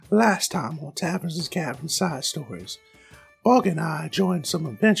Last time on Taverns and Caverns Side Stories, Bog and I joined some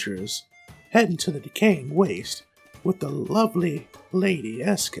adventurers heading to the decaying waste with the lovely Lady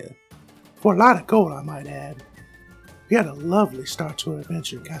Eska. For a lot of gold, I might add. We had a lovely start to our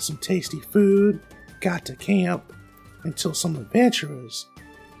adventure, got some tasty food, got to camp, until some adventurers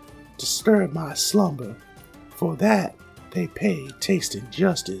disturbed my slumber. For that, they paid tasting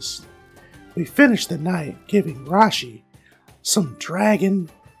justice. We finished the night giving Rashi some dragon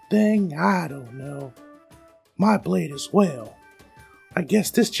thing, I don't know. My blade as well. I guess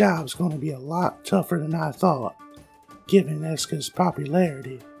this job's gonna be a lot tougher than I thought, given Eska's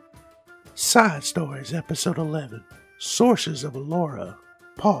popularity. Side Stories, Episode 11, Sources of Allura,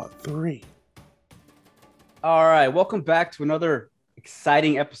 Part 3. All right, welcome back to another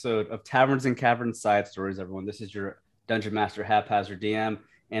exciting episode of Taverns and Caverns Side Stories, everyone. This is your Dungeon Master Haphazard DM,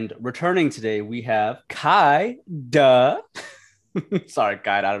 and returning today, we have Kai Duh. Sorry,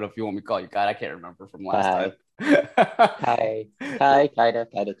 Kai. I don't know if you want me to call you Kai. I can't remember from last time. Hi,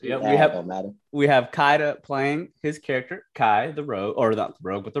 Kaida too. Yeah, don't matter. We have Kaida playing his character, Kai, the rogue, or not the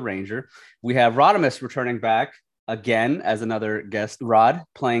rogue, but the ranger. We have Rodimus returning back again as another guest. Rod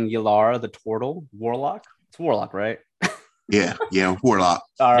playing Yalara, the turtle warlock. It's warlock, right? Yeah, warlock.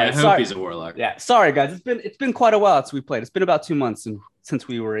 All right, I hope he's a warlock. Yeah, sorry guys. It's been quite a while since we played. It's been about 2 months since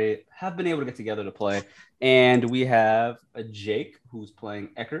we have been able to get together to play. And we have a Jake who's playing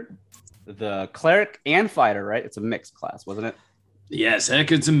Eckerd, the cleric and fighter, right? It's a mixed class, wasn't it? Yes,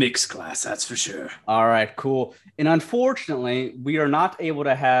 Eckerd's a mixed class, that's for sure. All right, cool. And unfortunately, we are not able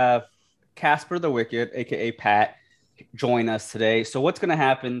to have Casper the Wicked, aka Pat, join us today. So what's going to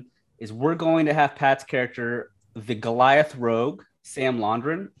happen is we're going to have Pat's character, the Goliath Rogue, Sam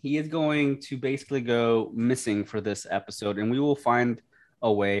Londrin. He is going to basically go missing for this episode, and we will find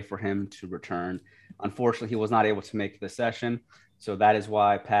a way for him to return. Unfortunately, he was not able to make the session, so that is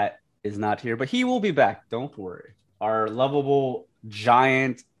why Pat is not here, but he will be back. Don't worry. Our lovable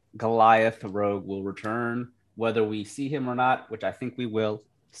giant Goliath Rogue will return, whether we see him or not, which I think we will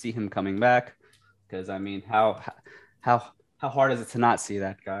see him coming back, because, I mean, how hard is it to not see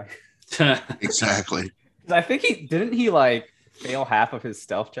that guy? Exactly. I think he fail half of his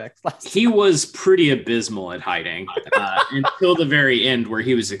stealth checks last time. He was pretty abysmal at hiding until the very end where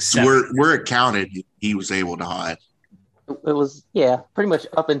he was accepted. Where it counted, he was able to hide. It was, pretty much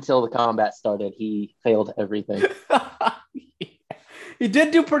up until the combat started, he failed everything. He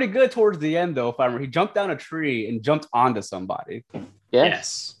did do pretty good towards the end, though, if I remember. He jumped down a tree and jumped onto somebody.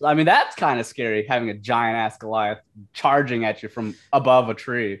 Yes. I mean, that's kind of scary, having a giant-ass Goliath charging at you from above a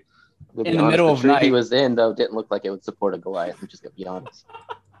tree. In the middle of night. He was in, though, didn't look like it would support a Goliath. I'm just going to be honest.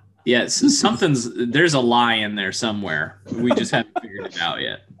 Yes, there's a lie in there somewhere. We just haven't figured it out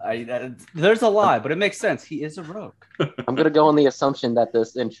yet. There's a lie, but it makes sense. He is a rogue. I'm going to go on the assumption that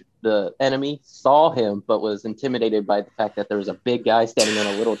the enemy saw him, but was intimidated by the fact that there was a big guy standing on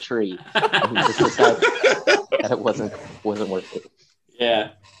a little tree. And he just decided that it wasn't worth it.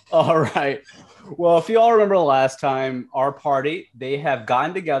 Yeah. All right. Well, if you all remember the last time, our party, they have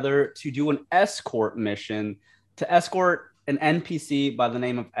gotten together to do an escort mission to escort an NPC by the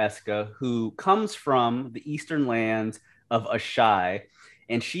name of Eska, who comes from the eastern lands of Ashai,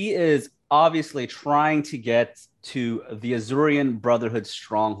 and she is obviously trying to get to the Azurian Brotherhood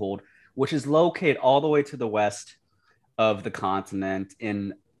stronghold, which is located all the way to the west of the continent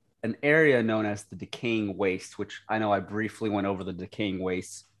in an area known as the Decaying Waste, which I know I briefly went over the Decaying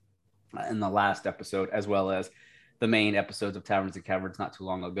Waste in the last episode, as well as the main episodes of Taverns and Caverns not too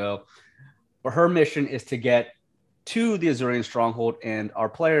long ago. But her mission is to get to the Azurian stronghold, and our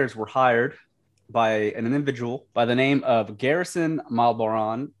players were hired by an individual by the name of Garrison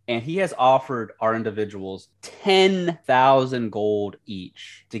Malboran, and he has offered our individuals 10,000 gold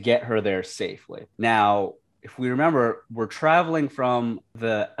each to get her there safely. Now, if we remember, we're traveling from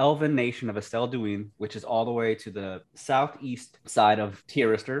the elven nation of Estelduin, which is all the way to the southeast side of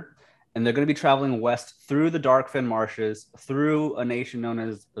Tirister, and they're going to be traveling west through the Darkfen marshes, through a nation known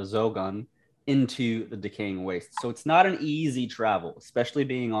as Zogun, into the Decaying Waste. So it's not an easy travel, especially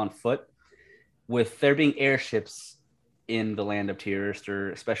being on foot, with there being airships in the land of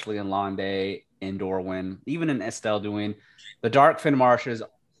Tirister, especially in Londe, in Dorwyn, even in Estelduin. The Darkfen marshes,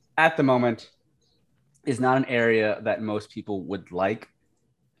 at the moment, is not an area that most people would like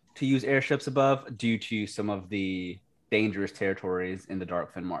to use airships above due to some of the dangerous territories in the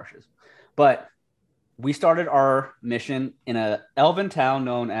Darkfen marshes. But we started our mission in an elven town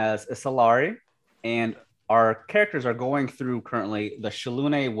known as Isalari, and our characters are going through currently the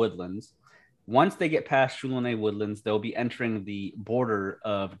Shalune Woodlands. Once they get past Shalune Woodlands, they'll be entering the border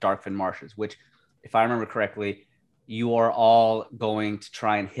of Darkfen Marshes, which, if I remember correctly, you are all going to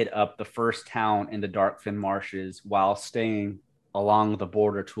try and hit up the first town in the Darkfin Marshes while staying along the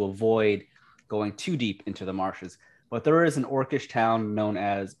border to avoid going too deep into the marshes. But there is an orcish town known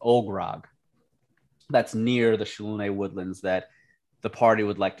as Ogrog that's near the Shulune Woodlands that the party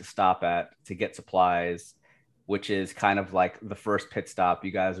would like to stop at to get supplies, which is kind of like the first pit stop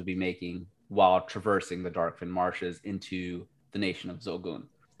you guys would be making while traversing the Darkfin Marshes into the nation of Zolgun.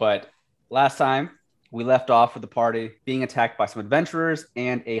 But last time, we left off with the party being attacked by some adventurers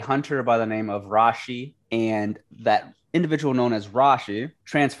and a hunter by the name of Rashi. And that individual known as Rashi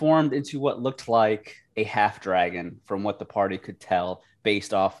transformed into what looked like a half dragon from what the party could tell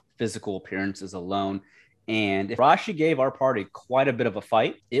based off physical appearances alone. And Rashi gave our party quite a bit of a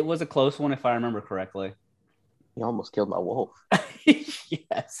fight. It was a close one, if I remember correctly. You almost killed my wolf.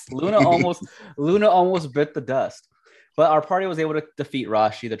 Yes. Luna almost bit the dust. But our party was able to defeat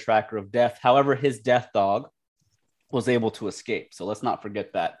Rashi, the tracker of death. However, his death dog was able to escape. So let's not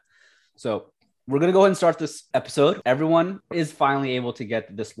forget that. So we're going to go ahead and start this episode. Everyone is finally able to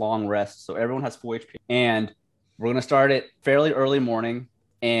get this long rest. So everyone has full HP. And we're going to start it fairly early morning.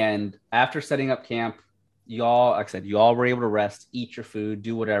 And after setting up camp, y'all, like I said, you all were able to rest, eat your food,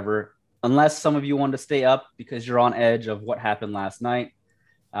 do whatever. Unless some of you wanted to stay up because you're on edge of what happened last night.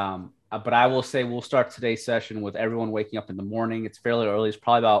 But I will say we'll start today's session with everyone waking up in the morning. It's fairly early. It's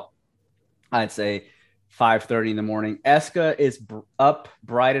probably about, I'd say, 5:30 in the morning. Eska is up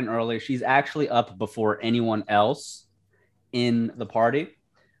bright and early. She's actually up before anyone else in the party.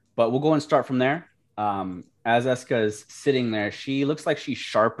 But we'll go and start from there. As Eska is sitting there, she looks like she's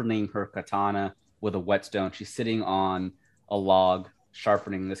sharpening her katana with a whetstone. She's sitting on a log,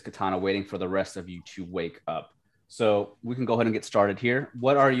 sharpening this katana, waiting for the rest of you to wake up. So we can go ahead and get started here.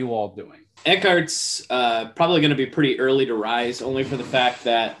 What are you all doing? Eckhart's probably going to be pretty early to rise, only for the fact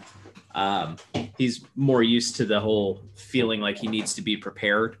that he's more used to the whole feeling like he needs to be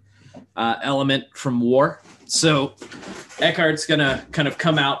prepared element from war. So Eckhart's going to kind of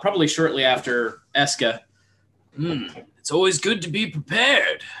come out probably shortly after Eska. It's always good to be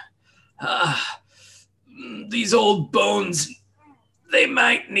prepared. These old bones, they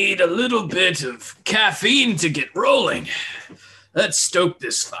might need a little bit of caffeine to get rolling. Let's stoke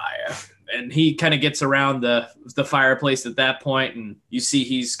this fire. And he kind of gets around the fireplace at that point, and you see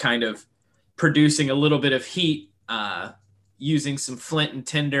he's kind of producing a little bit of heat, using some flint and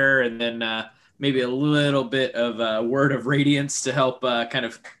tinder, and then maybe a little bit of word of radiance to help kind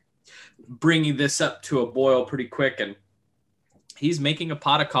of bringing this up to a boil pretty quick. And he's making a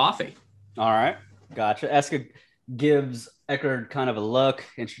pot of coffee. All right. Gotcha. Eska gives Eckhart kind of a look,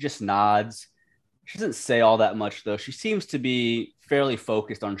 and she just nods. She doesn't say all that much, though. She seems to be fairly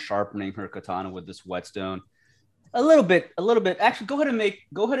focused on sharpening her katana with this whetstone. A little bit. Actually, go ahead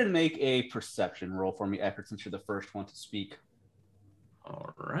and make a perception roll for me, Eckhart, since you're the first one to speak.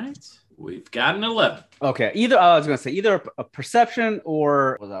 All right. We've got an 11. Okay. Either a perception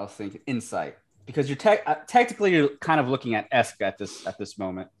or what I was thinking, insight, because you're technically you're kind of looking at Eska at this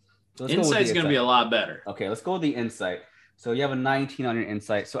moment. So Insight's going to be a lot better. Okay, let's go with the insight. So you have a 19 on your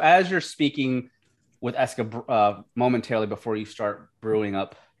insight. So as you're speaking with Eska momentarily before you start brewing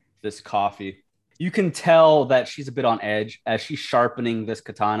up this coffee, you can tell that she's a bit on edge as she's sharpening this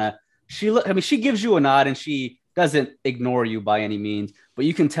katana. She gives you a nod and she doesn't ignore you by any means, but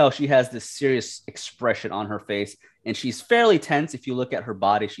you can tell she has this serious expression on her face, and she's fairly tense. If you look at her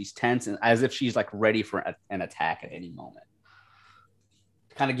body, she's tense and as if she's like ready for an attack at any moment.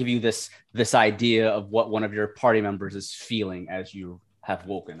 Kind of give you this idea of what one of your party members is feeling as you have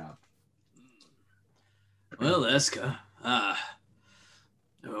woken up. Well, Eska,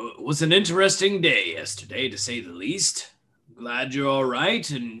 it was an interesting day yesterday, to say the least. Glad you're all right,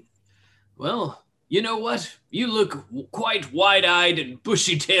 and, well, you know what? You look quite wide-eyed and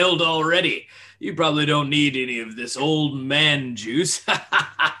bushy-tailed already. You probably don't need any of this old man juice.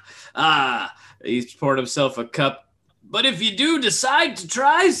 He's poured himself a cup. But if you do decide to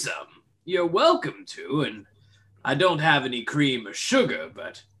try some, you're welcome to, and I don't have any cream or sugar,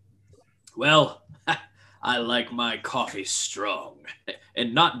 but, well, I like my coffee strong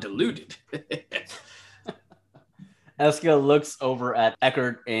and not diluted. Eska looks over at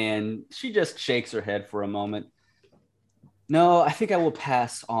Eckhart, and she just shakes her head for a moment. No, I think I will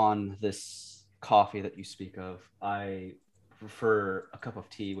pass on this coffee that you speak of. I prefer a cup of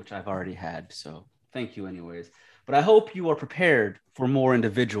tea, which I've already had, so thank you anyways. But I hope you are prepared for more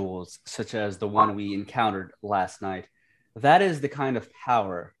individuals, such as the one we encountered last night. That is the kind of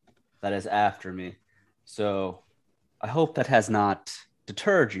power that is after me. So I hope that has not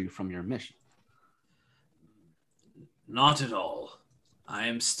deterred you from your mission. Not at all. I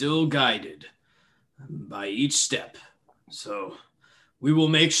am still guided. by each step. So we will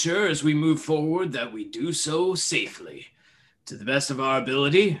make sure as we move forward that we do so safely, to the best of our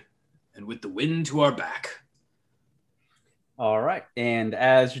ability, and with the wind to our back. All right. And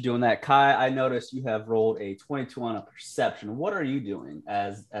as you're doing that, Kai, I noticed you have rolled a 22 on a perception. What are you doing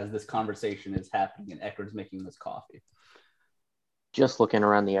as this conversation is happening and Eckard's making this coffee? Just looking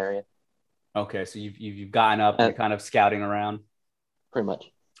around the area, Okay, so you've gotten up and you're kind of scouting around. pretty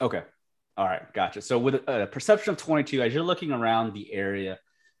much. Okay. All right, gotcha. So with a perception of 22, as you're looking around the area,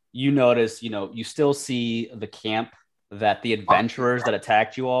 you notice, you still see the camp that the adventurers that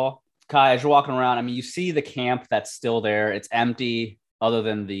attacked you all. Kai, as you're walking around, I mean, you see the camp that's still there. It's empty, other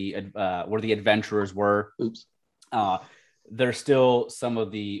than the where the adventurers were. Oops. There's still some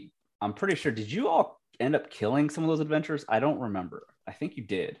of the. I'm pretty sure. Did you all end up killing some of those adventurers? I don't remember. I think you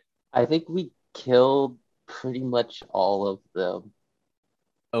did. I think we killed pretty much all of them.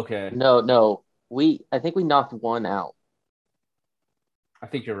 Okay. No. I think we knocked one out. I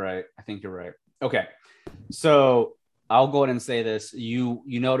think you're right. Okay. So I'll go ahead and say this. You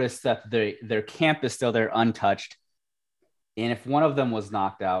notice that their camp is still there untouched. And if one of them was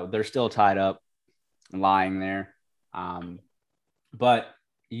knocked out, they're still tied up, lying there. But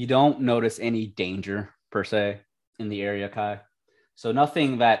you don't notice any danger per se in the area, Kai. So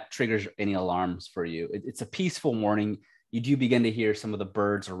nothing that triggers any alarms for you. It's a peaceful morning. You do begin to hear some of the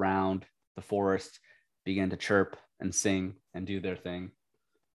birds around the forest begin to chirp and sing and do their thing.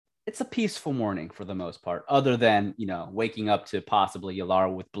 It's a peaceful morning for the most part, other than, waking up to possibly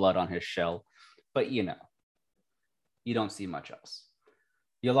Yalar with blood on his shell. But, you don't see much else.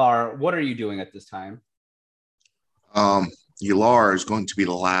 Yalar, what are you doing at this time? Yalar is going to be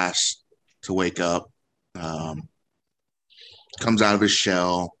the last to wake up. Comes out of his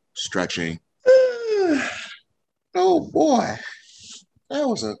shell, stretching. Oh boy, that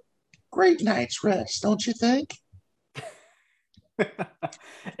was a great night's rest, don't you think?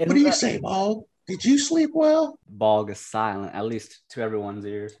 What do you say, Bog? Did you sleep well? Bog is silent, at least to everyone's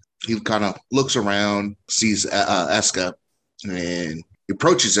ears. He kind of looks around, sees Eska, and he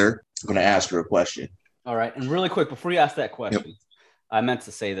approaches her. I'm going to ask her a question. All right. And really quick, before you ask that question, Yep. I meant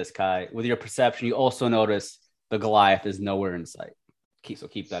to say this, Kai. With your perception, you also notice the Goliath is nowhere in sight. So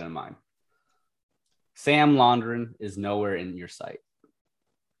keep that in mind. Sam London is nowhere in your sight.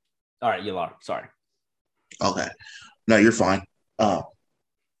 All right, Yalar. Sorry. Okay. No, you're fine.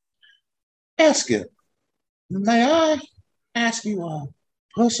 Eska, may I ask you a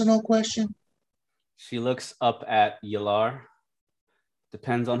personal question? She looks up at Yalar.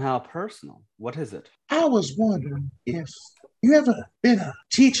 Depends on how personal. What is it? I was wondering if you ever been a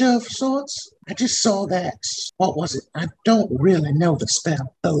teacher of sorts? I just saw that. What was it? I don't really know the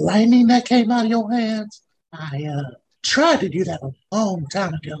spell. The lightning that came out of your hands? I tried to do that a long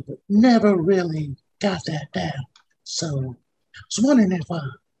time ago, but never really got that down. So I was wondering if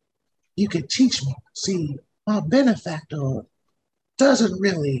you could teach me. See, my benefactor doesn't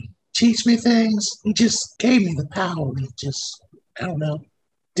really teach me things. He just gave me the power and it just, I don't know,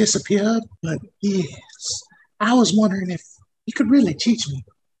 disappeared. But yes, I was wondering if you could really teach me.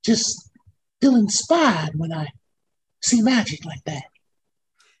 Just feel inspired when I see magic like that.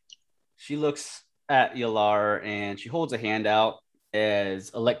 She looks at Yalar and she holds a hand out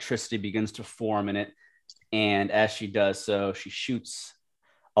as electricity begins to form in it. And as she does so, she shoots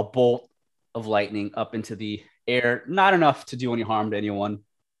a bolt of lightning up into the air. Not enough to do any harm to anyone,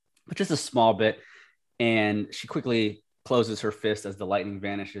 but just a small bit. And she quickly closes her fist as the lightning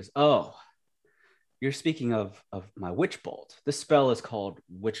vanishes. Oh, you're speaking of my witch bolt. This spell is called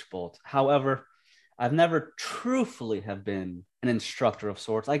witch bolt. However, I've never truthfully have been an instructor of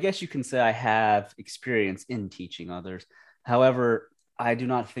sorts. I guess you can say I have experience in teaching others. However, I do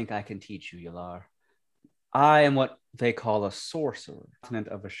not think I can teach you, Yalar. I am what they call a sorcerer,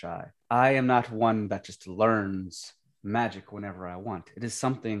 of a shy. I am not one that just learns magic whenever I want. It is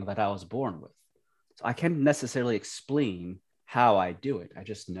something that I was born with. So I can't necessarily explain how I do it. I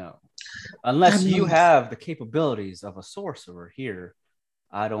just know. Unless you have the capabilities of a sorcerer here.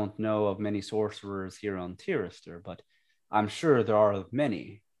 I don't know of many sorcerers here on Tirister, but I'm sure there are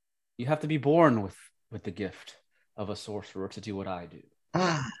many. You have to be born with the gift of a sorcerer to do what I do.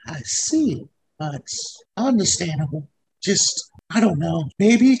 Ah, I see. It's understandable. Just, I don't know.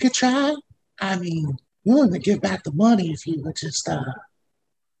 Maybe you could try. I mean, willing to give back the money if you would just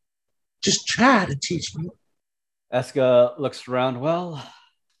try to teach me. Eska looks around. Well,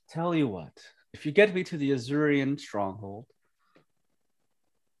 tell you what. If you get me to the Azurian stronghold,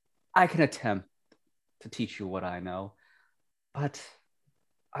 I can attempt to teach you what I know. But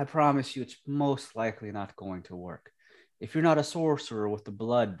I promise you it's most likely not going to work. If you're not a sorcerer with the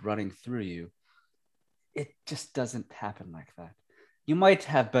blood running through you, it just doesn't happen like that. You might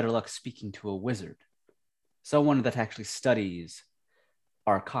have better luck speaking to a wizard, someone that actually studies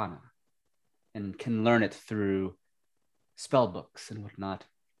arcana and can learn it through spell books and whatnot.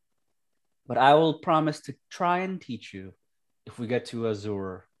 But I will promise to try and teach you if we get to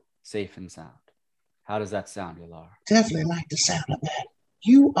Azure safe and sound. How does that sound, Yalar? Definitely like the sound of that.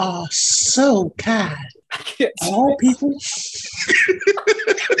 You are so kind. All people.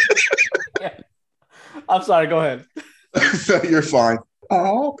 I'm sorry, go ahead. You're fine. Are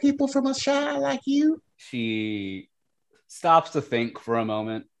all people from a shy like you? She stops to think for a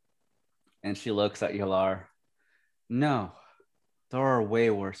moment and she looks at Yalar. No, there are way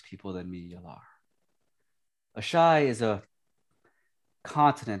worse people than me, Yalar. Ashai is a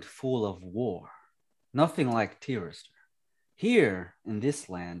continent full of war, nothing like Tirister. Here in this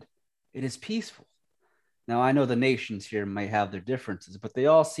land, it is peaceful. Now, I know the nations here may have their differences, but they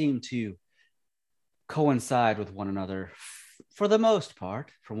all seem to coincide with one another for the most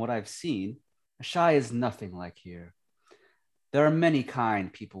part, from what I've seen. Ashai is nothing like here. There are many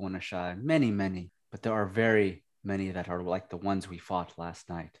kind people in Ashai, many, but there are very many that are like the ones we fought last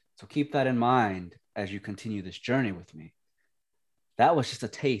night. So keep that in mind as you continue this journey with me. That was just a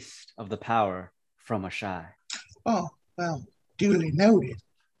taste of the power from Ashai. Oh, well, duly noted.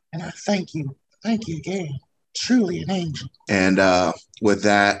 And I thank you. Thank you again. Truly an angel. And with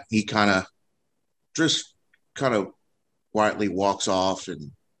that, he kind of quietly walks off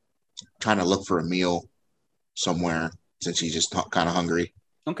and kind of look for a meal somewhere since he's just kind of hungry.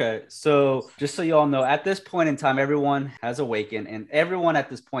 Okay, so just so you all know, at this point in time, everyone has awakened, and everyone at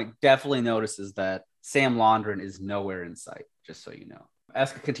this point definitely notices that Sam London is nowhere in sight, just so you know.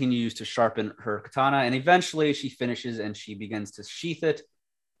 Eska continues to sharpen her katana, and eventually she finishes and she begins to sheath it.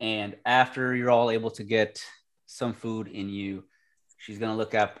 And after you're all able to get some food in you, she's going to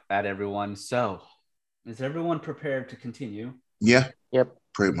look up at everyone. So, is everyone prepared to continue? Yeah. Yep.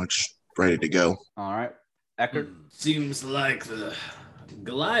 Pretty much ready to go. All right. Eckert? Seems like the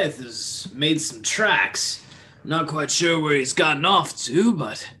Goliath has made some tracks. Not quite sure where he's gotten off to,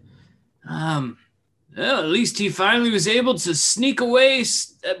 but well, at least he finally was able to sneak away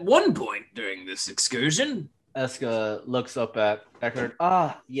at one point during this excursion. Eska looks up at Eckert.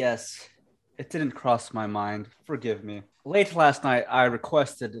 Yes. It didn't cross my mind. Forgive me. Late last night, I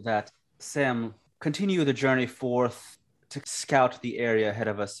requested that Sam continue the journey forth to scout the area ahead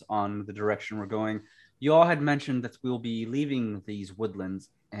of us on the direction we're going. You all had mentioned that we'll be leaving these woodlands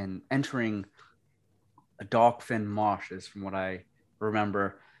and entering a Darkfin marshes, from what I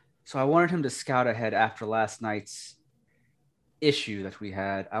remember. So I wanted him to scout ahead after last night's issue that we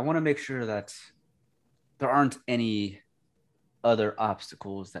had. I want to make sure that there aren't any other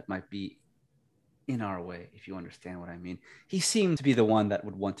obstacles that might be in our way, if you understand what I mean. He seemed to be the one that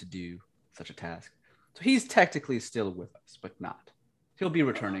would want to do such a task. So he's technically still with us, but not. He'll be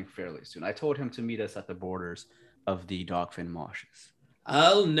returning fairly soon. I told him to meet us at the borders of the Darkfin marshes.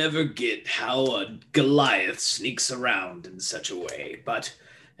 I'll never get how a Goliath sneaks around in such a way, but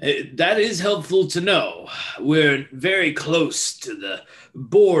that is helpful to know. We're very close to the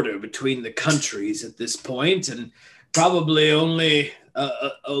border between the countries at this point, and probably only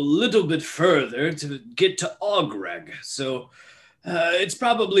a little bit further to get to Ogreg. So it's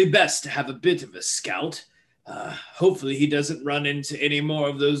probably best to have a bit of a scout. Hopefully he doesn't run into any more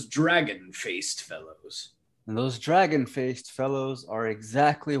of those dragon-faced fellows. And those dragon-faced fellows are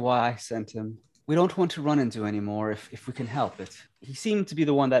exactly why I sent him. We don't want to run into anymore if we can help it. He seemed to be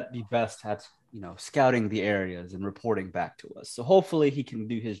the one that'd be best at, scouting the areas and reporting back to us. So hopefully he can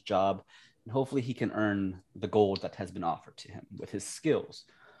do his job, and hopefully he can earn the gold that has been offered to him with his skills.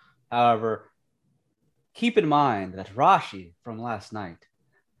 However, keep in mind that Rashi from last night,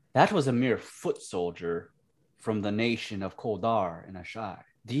 that was a mere foot soldier from the nation of Koldar in Ashai.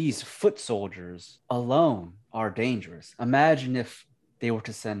 These foot soldiers alone are dangerous. Imagine if they were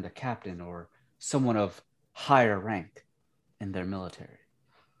to send a captain or someone of higher rank in their military.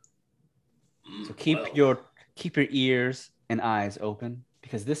 So keep your ears and eyes open,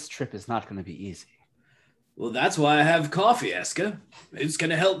 because this trip is not going to be easy. Well, that's why I have coffee, Eska. It's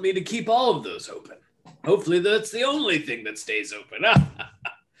going to help me to keep all of those open. Hopefully that's the only thing that stays open.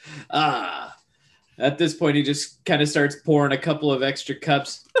 At this point, he just kind of starts pouring a couple of extra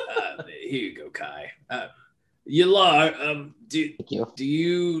cups. Here you go, Kai. Yalar, do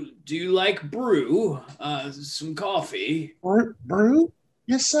you like brew? Some coffee? Brew,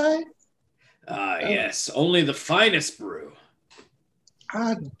 you say? Yes, only the finest brew.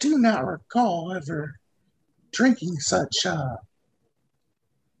 I do not recall ever drinking such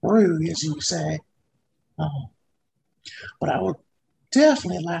brew, as you say. But I would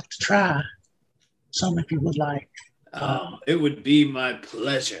definitely like to try some if you would like. It would be my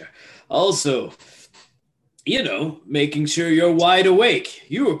pleasure. Also, making sure you're wide awake.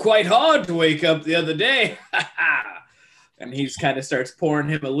 You were quite hard to wake up the other day. And he's kind of starts pouring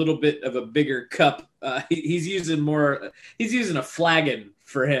him a little bit of a bigger cup. He's using a flagon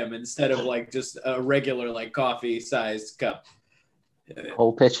for him instead of like just a regular like coffee sized cup.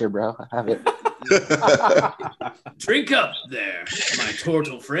 Whole pitcher, bro. I have it. Drink up there, my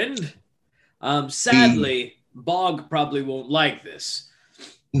turtle friend. Sadly, Bog probably won't like this.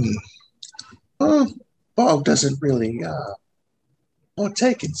 Bog doesn't really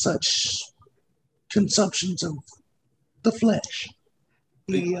partake in such consumptions of the flesh.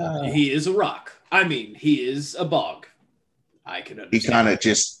 He is a rock. I mean, he is a bog. I can understand. He kind of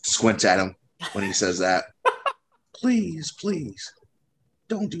just squints at him when he says that. Please,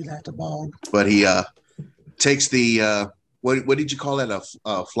 don't do that to Bog. But he takes the what did you call that?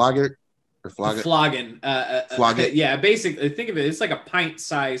 A flogger or flogger? Flogging. Flogget? Yeah, basically, think of it. It's like a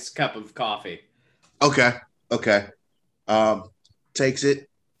pint-sized cup of coffee. Okay. Takes it.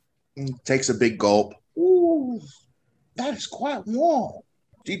 Takes a big gulp. Ooh, that is quite warm.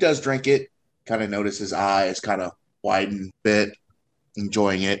 He does drink it. Kind of notice his eyes kind of widen a bit,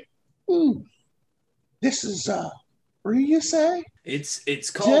 enjoying it. Ooh, this is what do you say? It's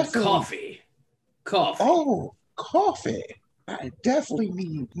called Definitely. coffee. Coffee. Oh, coffee. I definitely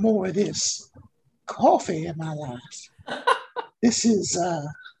need more of this coffee in my life. This is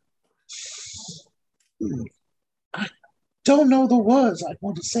I don't know the words I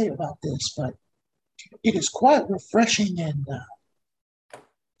want to say about this, but it is quite refreshing and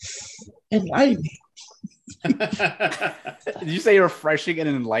enlightening. Did you say refreshing and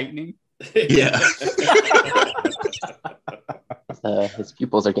enlightening? Yeah. His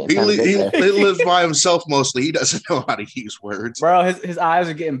pupils are getting He kind of big there. lives by himself mostly. He doesn't know how to use words. Bro, his eyes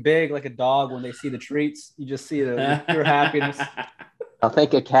are getting big like a dog when they see the treats. You just see the pure happiness. I'll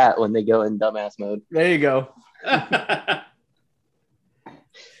think a cat when they go in dumbass mode. There you go.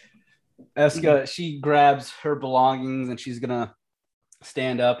 Eska, she grabs her belongings and she's gonna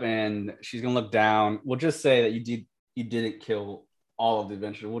stand up and she's gonna look down. We'll just say that you didn't kill all of the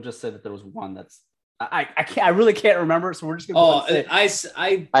adventurers. We'll just say that there was one that's I really can't remember, so we're just gonna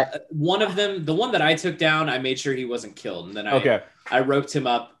I one of them, the one that I took down, I made sure he wasn't killed, and then I roped him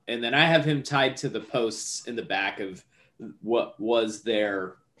up, and then I have him tied to the posts in the back of what was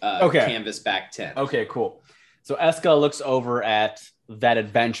their canvas back tent. Okay, cool. So Eska looks over at that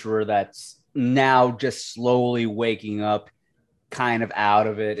adventurer that's now just slowly waking up, kind of out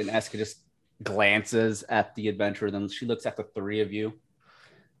of it, and Eska just glances at the adventurer. Then she looks at the three of you.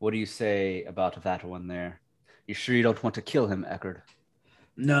 What do you say about that one there? You sure you don't want to kill him, Eckerd?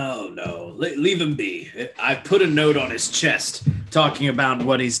 No. Leave him be. I've put a note on his chest talking about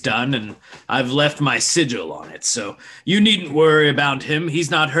what he's done, and I've left my sigil on it. So you needn't worry about him.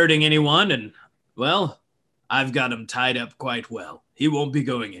 He's not hurting anyone, and, well, I've got him tied up quite well. He won't be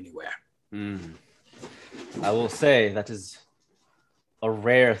going anywhere. I will say that is a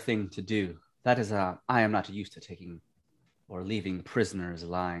rare thing to do. That is I am not used to taking or leaving prisoners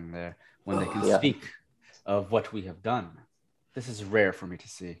lying there when they can speak of what we have done. This is rare for me to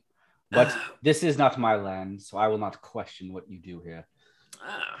see. But this is not my land, so I will not question what you do here.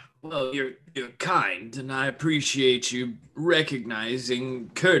 Well, you're kind, and I appreciate you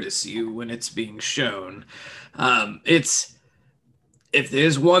recognizing courtesy when it's being shown. If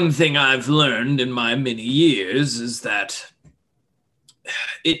there's one thing I've learned in my many years is that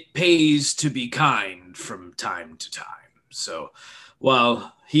it pays to be kind from time to time. So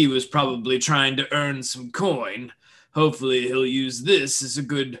while he was probably trying to earn some coin, hopefully he'll use this as a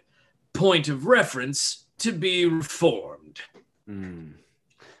good point of reference to be reformed.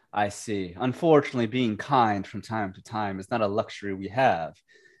 I see. Unfortunately, being kind from time to time is not a luxury we have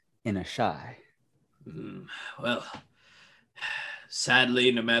in Ashai. Well,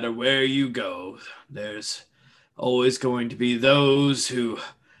 sadly, no matter where you go, there's always going to be those who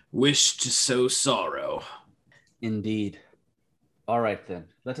wish to sow sorrow. Indeed. All right, then.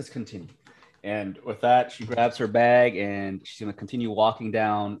 Let us continue. And with that, she grabs her bag and she's going to continue walking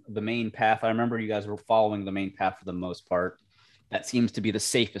down the main path. I remember you guys were following the main path for the most part. That seems to be the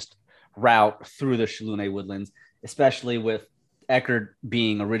safest route through the Shalune Woodlands, especially with Eckerd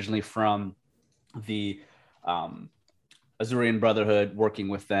being originally from the Azurian Brotherhood, working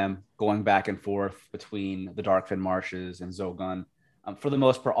with them, going back and forth between the Darkfen Marshes and Zogun. For the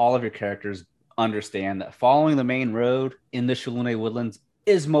most part, all of your characters understand that following the main road in the Shalune Woodlands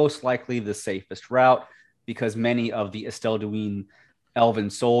is most likely the safest route because many of the Estelduin elven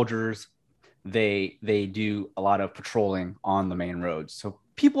soldiers, they do a lot of patrolling on the main roads. So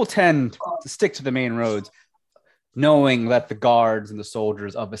people tend to stick to the main roads, knowing that the guards and the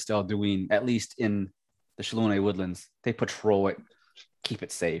soldiers of Estel Duin, at least in the Shalune Woodlands, they patrol it, keep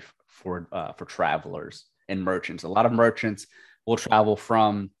it safe for travelers and merchants. A lot of merchants will travel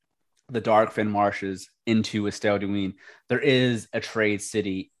from the Darkfin Marshes into Estel Duin. There is a trade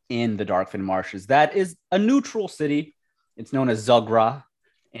city in the Darkfin Marshes that is a neutral city. It's known as Zugra,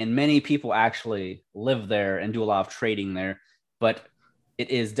 and many people actually live there and do a lot of trading there. But it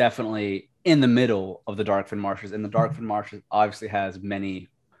is definitely in the middle of the Darkfin Marshes, and the Darkfin Marshes obviously has many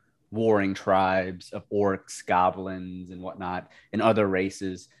warring tribes of orcs, goblins, and whatnot, and other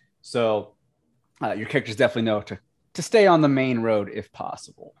races. So your characters definitely know to stay on the main road if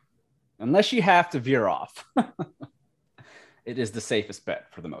possible, unless you have to veer off. It is the safest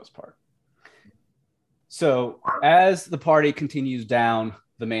bet for the most part. So as the party continues down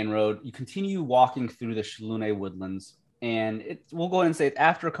the main road, you continue walking through the Shalune Woodlands, and we'll go ahead and say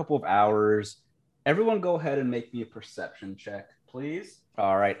after a couple of hours, everyone go ahead and make me a perception check, please.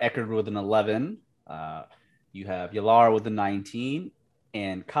 All right, Eckerd with an 11. You have Yalar with a 19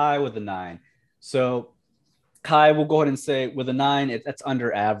 and Kai with a 9. So Kai, will go ahead and say with a 9, that's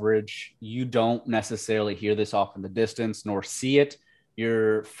under average. You don't necessarily hear this off in the distance nor see it.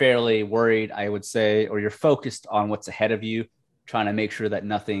 You're fairly worried, I would say, or you're focused on what's ahead of you, trying to make sure that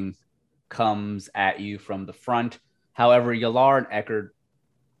nothing comes at you from the front. However, Yalar and Eckerd,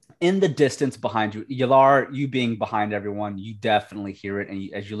 in the distance behind you, Yalar, you being behind everyone, you definitely hear it.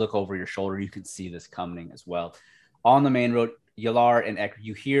 And as you look over your shoulder, you can see this coming as well. On the main road, Yalar and Eckerd,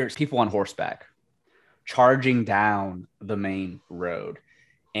 you hear people on horseback charging down the main road.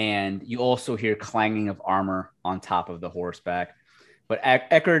 And you also hear clanging of armor on top of the horseback. But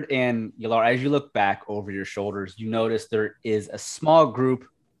Eckerd and Yalar, as you look back over your shoulders, you notice there is a small group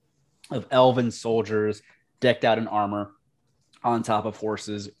of elven soldiers decked out in armor on top of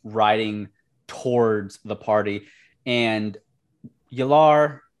horses riding towards the party. And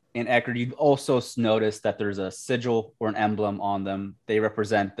Yalar and Eckerd, you also notice that there's a sigil or an emblem on them. They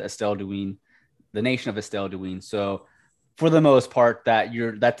represent the Estel Duin, the nation of Estel Duin. So for the most part,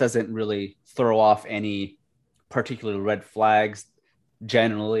 that doesn't really throw off any particular red flags.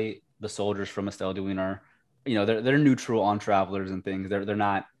 Generally, the soldiers from Estel Duin are, they're neutral on travelers and things. They're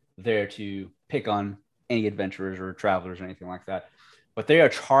not there to pick on any adventurers or travelers or anything like that. But they are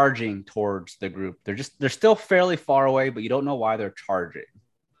charging towards the group. They're still fairly far away, but you don't know why they're charging.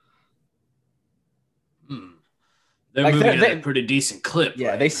 They're moving at a pretty decent clip.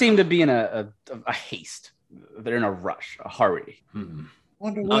 Yeah, they seem to be in a haste. They're in a rush, a hurry.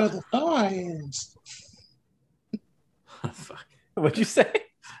 Wonder where the fire is. Fuck. What'd you say?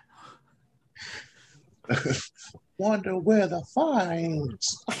 Wonder where the fire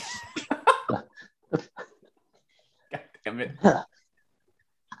is. God damn it. I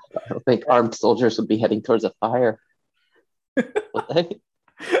don't think armed soldiers would be heading towards a fire. Would they?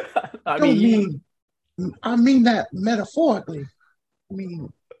 I mean that metaphorically. I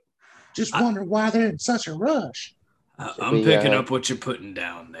mean, just wonder why they're in such a rush. I'm picking up what you're putting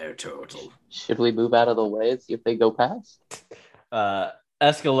down there, Turtle. Should we move out of the way and see if they go past?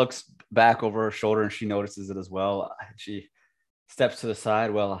 Eska looks back over her shoulder and she notices it as well. She steps to the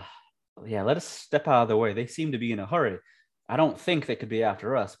side. Well, yeah, let us step out of the way. They seem to be in a hurry. I don't think they could be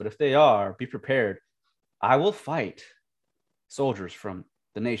after us, but if they are, be prepared. I will fight soldiers from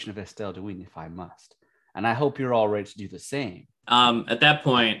the nation of Estel Duin if I must. And I hope you're all ready to do the same. At that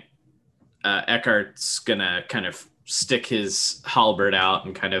point, Eckhardt's gonna kind of stick his halberd out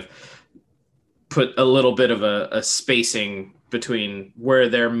and kind of put a little bit of a spacing between where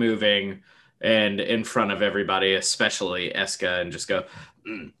they're moving and in front of everybody, especially Eska, and just go,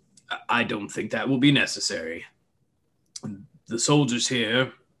 I don't think that will be necessary. The soldiers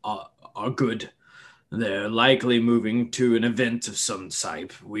here are good. They're likely moving to an event of some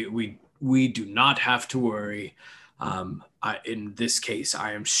type. We do not have to worry. In this case,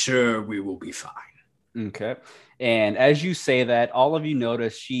 I am sure we will be fine. Okay. And as you say that, all of you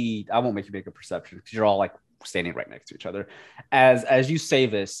notice I won't make you make a perception because you're all like standing right next to each other. As you say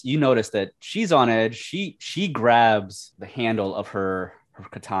this, you notice that she's on edge. She grabs the handle of her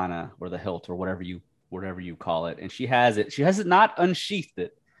katana or the hilt or whatever you call it. And she has it not unsheathed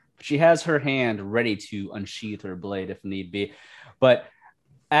it. She has her hand ready to unsheath her blade if need be. But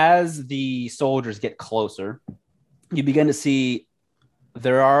as the soldiers get closer, you begin to see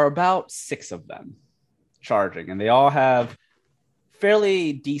there are about 6 of them charging, and they all have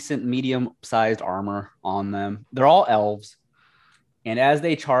fairly decent medium-sized armor on them. They're all elves. And as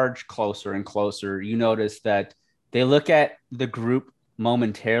they charge closer and closer, you notice that they look at the group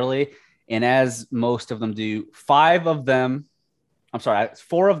momentarily. And as most of them do, 5 of them I'm sorry,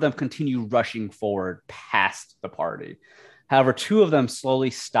 4 of them continue rushing forward past the party. However, 2 of them slowly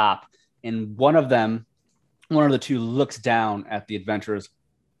stop, and one of the 2 looks down at the adventurers.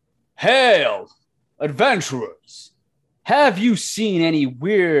 Hail, adventurers! Have you seen any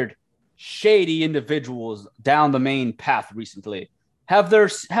weird, shady individuals down the main path recently? Have there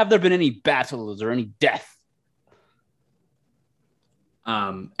been any battles or any death?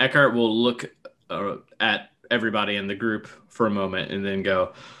 Eckhart will look at everybody in the group for a moment and then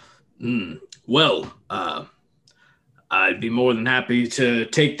go, well, I'd be more than happy to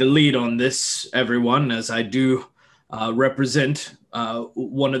take the lead on this, everyone, as I do represent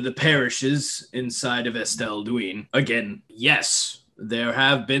one of the parishes inside of Estel Duin. Again, yes, there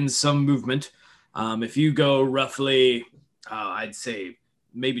have been some movement. If you go roughly, I'd say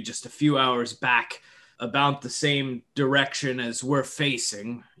maybe just a few hours back, about the same direction as we're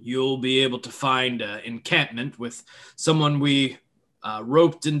facing, you'll be able to find an encampment with someone we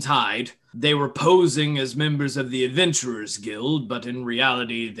roped and tied. They were posing as members of the Adventurers Guild, but in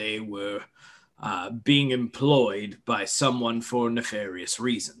reality, they were being employed by someone for nefarious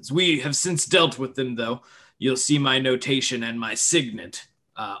reasons. We have since dealt with them, though. You'll see my notation and my signet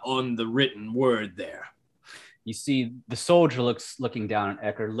on the written word there. You see the soldier looking down at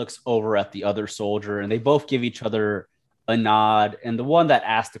Eckhart, looks over at the other soldier, and they both give each other a nod. And the one that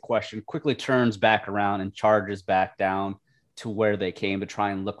asked the question quickly turns back around and charges back down to where they came to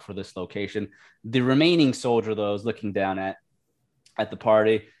try and look for this location. The remaining soldier, though, is looking down at the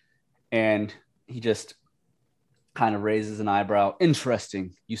party, and he just kind of raises an eyebrow.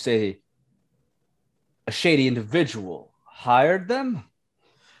 Interesting. You say a shady individual hired them?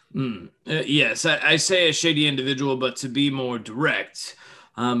 Yes, I say a shady individual, but to be more direct,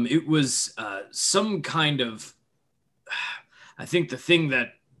 it was some kind of, I think the thing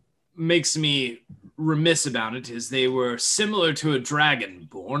that makes me remiss about it is they were similar to a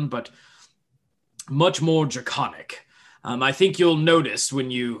dragonborn, but much more draconic. I think you'll notice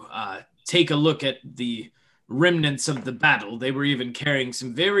when you take a look at the remnants of the battle, they were even carrying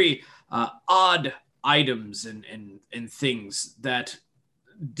some very odd items and things that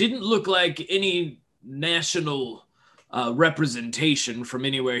didn't look like any national representation from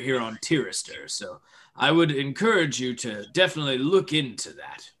anywhere here on Tirister. So I would encourage you to definitely look into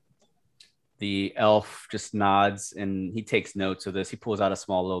that. The elf just nods and he takes notes of this. He pulls out a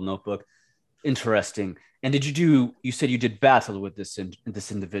small little notebook. Interesting. And you said you did battle with this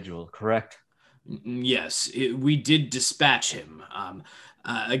individual, correct? Yes, we did dispatch him.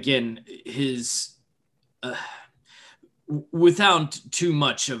 Again, his... without too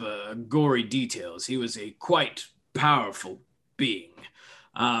much of a gory details, he was a quite powerful being.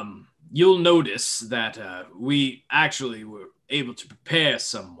 You'll notice that we actually were able to prepare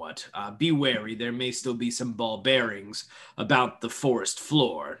somewhat. Be wary, there may still be some ball bearings about the forest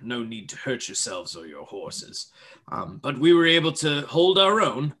floor. No need to hurt yourselves or your horses. But we were able to hold our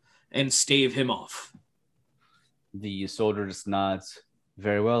own and stave him off. The soldier just nods.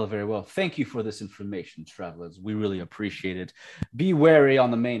 Very well, very well. Thank you for this information, travelers. We really appreciate it. Be wary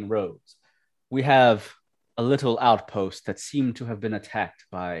on the main roads. We have a little outpost that seemed to have been attacked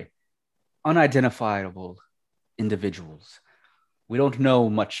by unidentifiable individuals. We don't know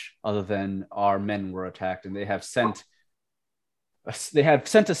much other than our men were attacked, and they have sent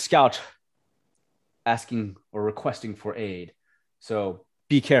a scout asking or requesting for aid. So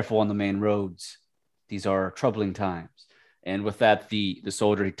be careful on the main roads. These are troubling times. And with that, the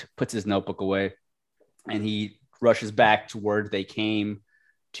soldier puts his notebook away and he rushes back to where they came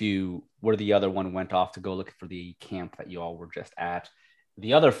to where the other one went off to go look for the camp that you all were just at.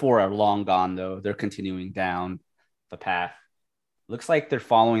 The other 4 are long gone, though. They're continuing down the path. Looks like they're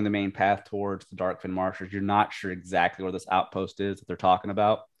following the main path towards the Darkfin Marshes. You're not sure exactly where this outpost is that they're talking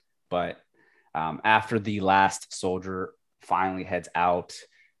about. But after the last soldier finally heads out,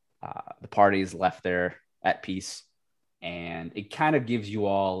 the party is left there at peace. And it kind of gives you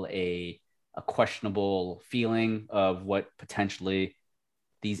all a questionable feeling of what potentially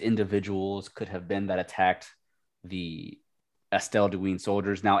these individuals could have been that attacked the Estel Duin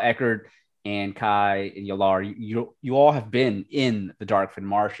soldiers. Now, Eckhart and Kai and Yalar, you all have been in the Darkfin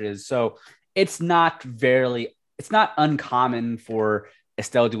Marshes, so it's not uncommon for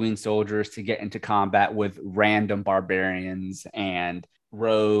Estel Duin soldiers to get into combat with random barbarians and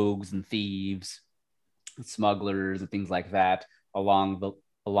rogues and thieves, smugglers and things like that along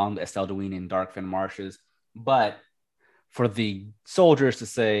the Estel Duin and Darkfin Marshes. But for the soldiers to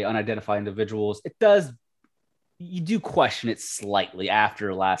say unidentified individuals, you do question it slightly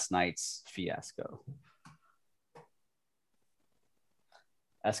after last night's fiasco.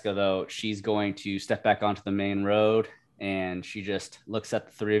 Eska, though, she's going to step back onto the main road And she just looks at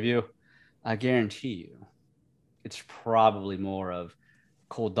the three of you. I guarantee you, it's probably more of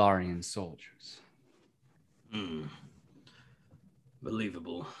Koldarian soldiers.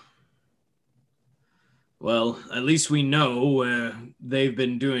 Believable. Well, at least we know where they've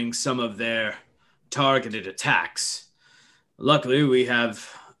been doing some of their targeted attacks. Luckily, we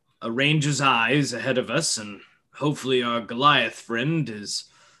have a ranger's eyes ahead of us, and hopefully our Goliath friend is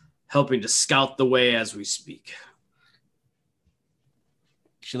helping to scout the way as we speak.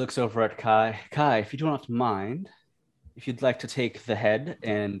 She looks over at Kai. Kai, if you don't mind, if you'd like to take the head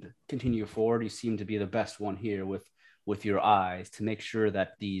and continue forward, you seem to be the best one here with your eyes to make sure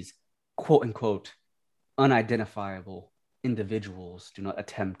that these quote-unquote unidentifiable individuals do not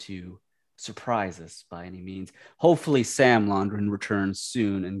attempt to surprise us by any means. Hopefully Sam London returns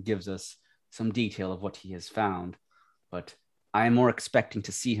soon and gives us some detail of what he has found, but I am more expecting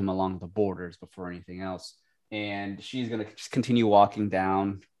to see him along the borders before anything else. And she's going to just continue walking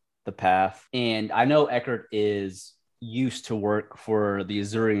down the path. And I know Eckert is used to work for the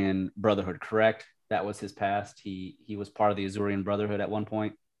Azurian Brotherhood, correct? That was his past. He was part of the Azurian Brotherhood at one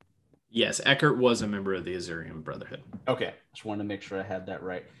point. Yes, Eckert was a member of the Azurian Brotherhood. Okay, just wanted to make sure I had that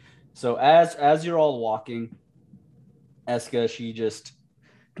right. So as you're all walking, Eska, she just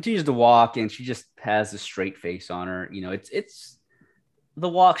continues to walk, and she just has a straight face on her. You know, it's the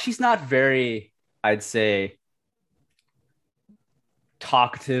walk. She's not very, I'd say,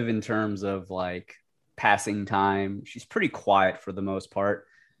 talkative in terms of like passing time. She's pretty quiet for the most part.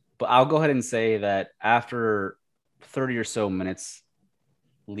 But I'll go ahead and say that after 30 or so minutes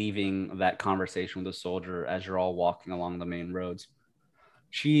leaving that conversation with the soldier as you're all walking along the main roads,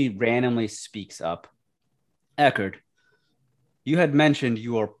 she randomly speaks up. Eckert, you had mentioned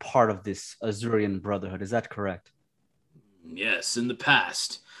you are part of this Azurian Brotherhood. Is that correct? Yes, in the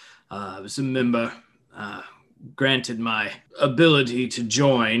past. I was a member, granted my ability to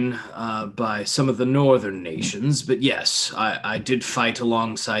join by some of the northern nations, but yes, I did fight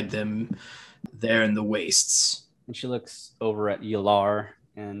alongside them there in the wastes. And she looks over at Yalar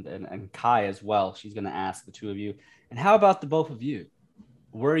and Kai as well. She's going to ask the two of you, and how about the both of you?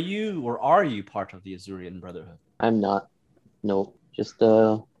 Were you or are you part of the Azurian Brotherhood? I'm not. Nope. Just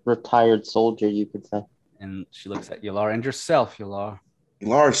a retired soldier, you could say. And she looks at Yalar. And yourself, Yalar.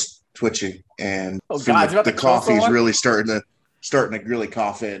 Laura's twitching, and God, the coffee's really starting to really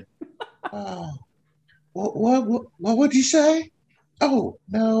cough in. What'd you say? Oh,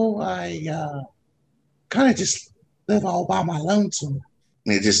 no, I kind of just live all by my lonesome.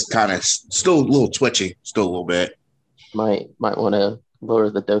 And it just kind of still a little twitchy, still a little bit. Might want to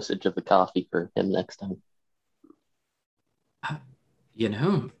lower the dosage of the coffee for him next time.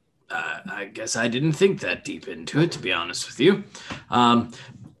 I guess I didn't think that deep into it, to be honest with you.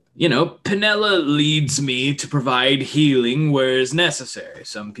 Penella leads me to provide healing where is necessary.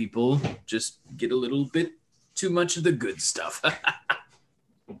 Some people just get a little bit too much of the good stuff.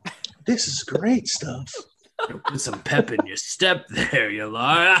 This is great stuff. Put some pep in your step there,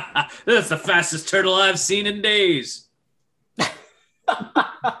 Yalar. That's the fastest turtle I've seen in days.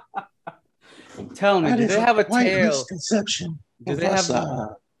 Tell me, do they have a tail? Misconception. Do they have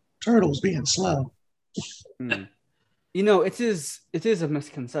turtles being slow? You know, it is a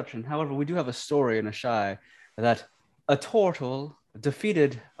misconception. However, we do have a story in Ashai that a turtle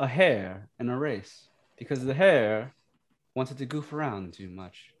defeated a hare in a race because the hare wanted to goof around too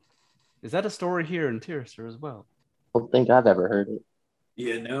much. Is that a story here in Tyrrser as well? I don't think I've ever heard it.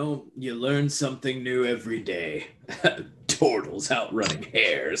 You learn something new every day. Turtles outrunning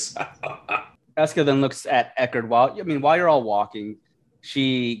hares. Eska then looks at Eckert while you're all walking.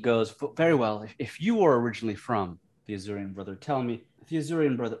 She goes, very well, if you were originally from the Azurian Brotherhood, tell me, the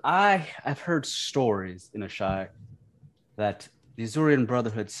Azurian Brotherhood, I've heard stories in Ashai that the Azurian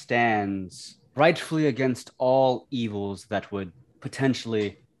Brotherhood stands rightfully against all evils that would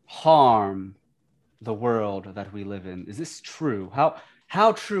potentially harm the world that we live in. Is this true?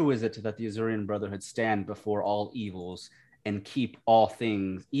 How true is it that the Azurian Brotherhood stand before all evils and keep all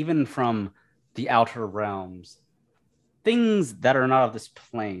things, even from the outer realms, things that are not of this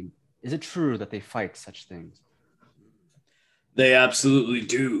plane? Is it true that they fight such things? They absolutely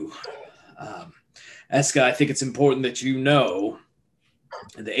do. Eska, I think it's important that you know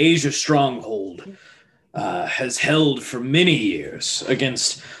the Asia Stronghold has held for many years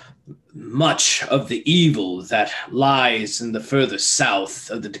against much of the evil that lies in the further south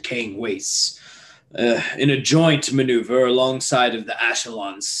of the decaying wastes. In a joint maneuver alongside of the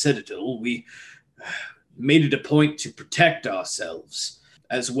Ashelon Citadel, we made it a point to protect ourselves,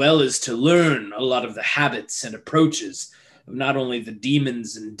 as well as to learn a lot of the habits and approaches of not only the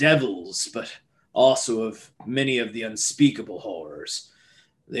demons and devils, but also of many of the unspeakable horrors.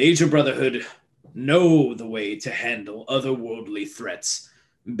 The Asia Brotherhood know the way to handle otherworldly threats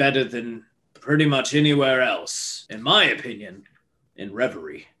better than pretty much anywhere else, in my opinion, in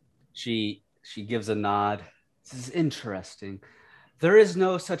Reverie. She gives a nod. This is interesting. There is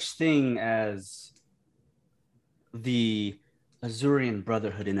no such thing as the Azurian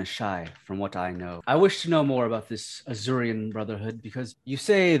Brotherhood in Ashai, from what I know. I wish to know more about this Azurian Brotherhood because you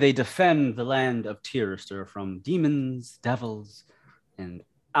say they defend the land of Tirister from demons, devils, and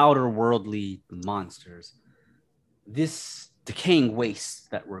outer-worldly monsters. This decaying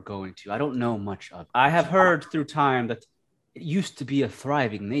waste that we're going to, I don't know much of. I have heard through time that it used to be a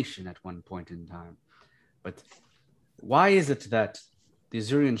thriving nation at one point in time. But why is it that the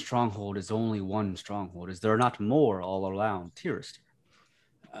Azurian stronghold is only one stronghold? Is there not more all around Tirist?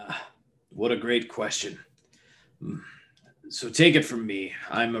 What a great question. So take it from me.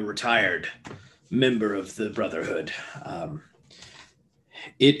 I'm a retired member of the Brotherhood.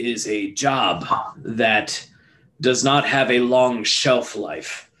 It is a job that does not have a long shelf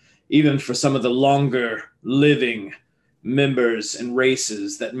life, even for some of the longer living members and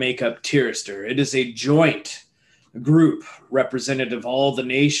races that make up Tirister. It is a joint group representative of all the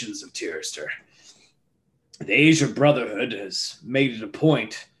nations of Tirister. The Asia Brotherhood has made it a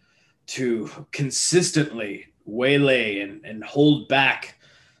point to consistently waylay and hold back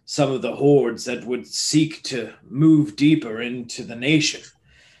some of the hordes that would seek to move deeper into the nation.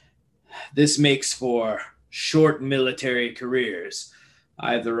 This makes for short military careers,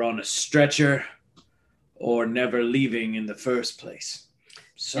 either on a stretcher or never leaving in the first place.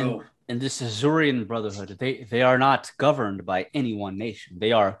 So, and this Azurian Brotherhood, they are not governed by any one nation.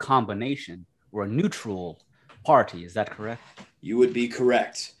 They are a combination or a neutral party. Is that correct? You would be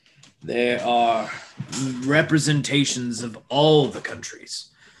correct. There are representations of all the countries.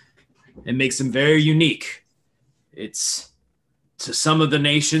 It makes them very unique. To some of the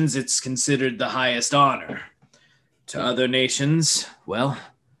nations, it's considered the highest honor. To other nations, well,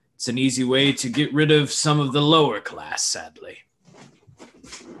 it's an easy way to get rid of some of the lower class, sadly.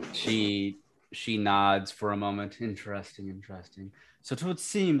 She nods for a moment. Interesting. So it would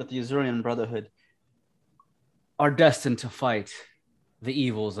seem that the Azurian Brotherhood are destined to fight the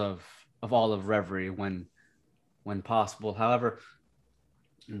evils of all of Reverie when possible. However,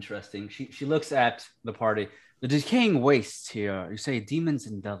 interesting. She looks at the party. The decaying wastes here. You say demons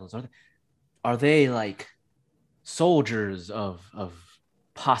and devils. Are they like soldiers of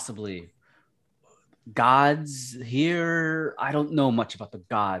possibly gods here? I don't know much about the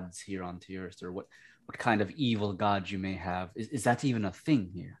gods here on Tyrus, or what kind of evil gods you may have. Is that even a thing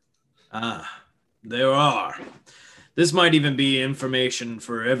here? There are. This might even be information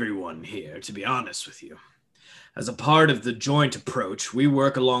for everyone here, to be honest with you. As a part of the joint approach, we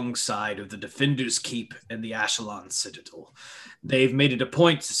work alongside of the Defender's Keep and the Ashelon Citadel. They've made it a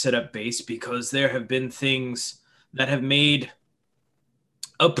point to set up base because there have been things that have made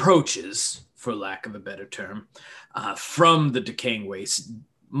approaches, for lack of a better term, from the decaying waste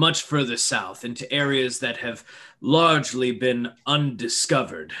much further south into areas that have largely been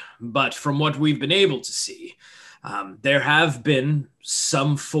undiscovered. But from what we've been able to see, there have been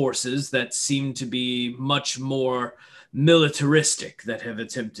some forces that seem to be much more militaristic that have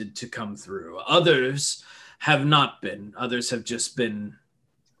attempted to come through. Others have not been. Others have just been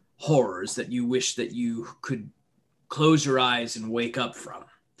horrors that you wish that you could close your eyes and wake up from.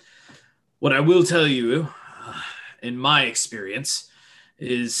 What I will tell you, in my experience,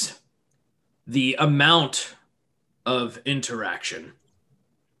 is the amount of interaction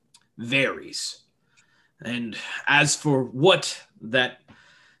varies. And as for what that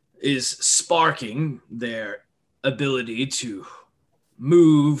is sparking their ability to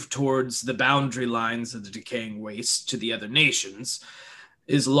move towards the boundary lines of the decaying waste to the other nations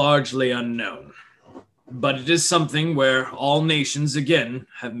is largely unknown. But it is something where all nations, again,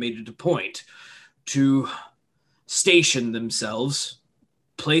 have made it a point to station themselves,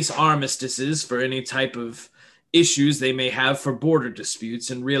 place armistices for any type of issues they may have for border disputes,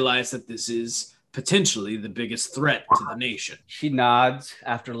 and realize that this is potentially the biggest threat to the nation. She nods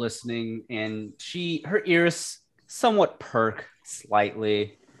after listening, and her ears somewhat perk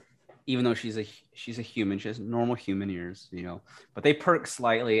slightly, even though she's a human. She has normal human ears, but they perk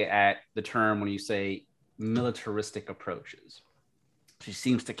slightly at the term when you say militaristic approaches. She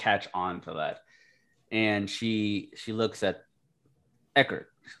seems to catch on to that, and she looks at Eckert.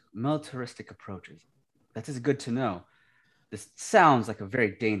 Militaristic approaches. That is good to know. This sounds like a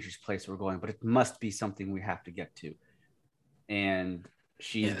very dangerous place we're going, but it must be something we have to get to. And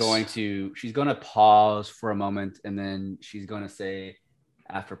she's going to pause for a moment, and then she's going to say,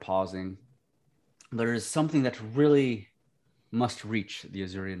 after pausing, there is something that really must reach the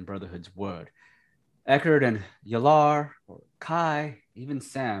Azurian Brotherhood's word. Eckerd and Yalar, or Kai, even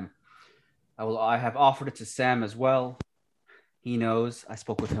Sam. I have offered it to Sam as well. He knows. I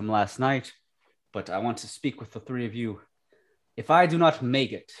spoke with him last night, but I want to speak with the three of you. If I do not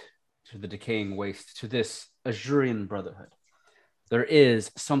make it to the decaying waste, to this Azurian Brotherhood, there is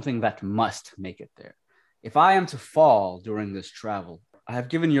something that must make it there. If I am to fall during this travel, I have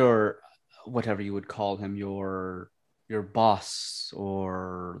given your, whatever you would call him, your boss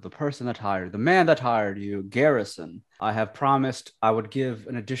or the person that hired, the man that hired you, Garrison, I have promised I would give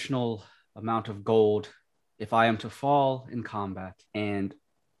an additional amount of gold if I am to fall in combat. And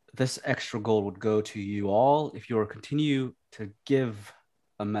this extra gold would go to you all if you will continue to give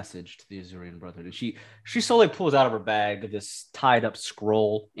a message to the Azurian Brotherhood. And she slowly pulls out of her bag this tied up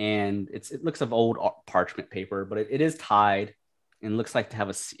scroll, and it looks of old parchment paper, but it is tied and looks like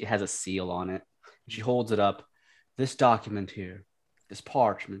it has a seal on it. And she holds it up. This document here, this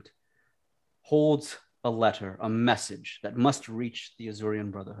parchment, holds a letter, a message that must reach the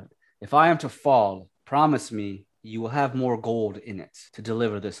Azurian Brotherhood. If I am to fall, promise me you will have more gold in it to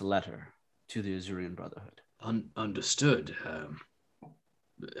deliver this letter to the Azurian Brotherhood. Understood.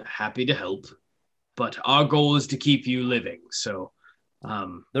 Happy to help, but our goal is to keep you living. So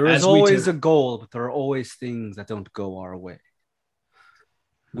there is always a goal, but there are always things that don't go our way.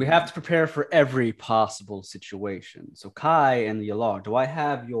 We have to prepare for every possible situation. So Kai and Yalar, do I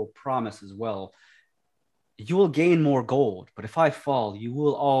have your promise as well? You will gain more gold, but if I fall, you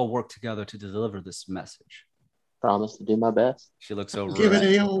will all work together to deliver this message. Promise to do my best. She looks over. Give it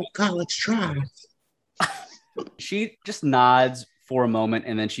a old college try. She just nods for a moment,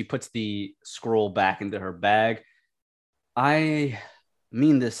 and then she puts the scroll back into her bag. I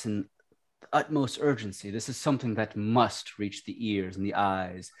mean this in utmost urgency. This is something that must reach the ears and the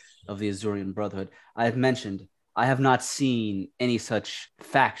eyes of the Azurian Brotherhood. I have mentioned I have not seen any such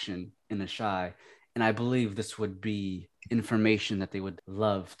faction in Asshai, and I believe this would be information that they would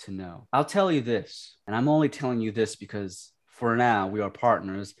love to know. I'll tell you this, and I'm only telling you this because for now we are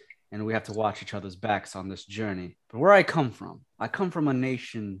partners and we have to watch each other's backs on this journey. But where I come from a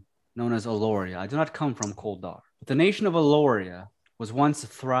nation known as Aloria. I do not come from Koldar. But the nation of Aloria was once a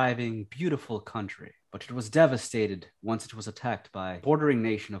thriving, beautiful country, but it was devastated once it was attacked by the bordering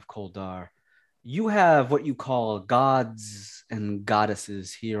nation of Koldar. You have what you call gods and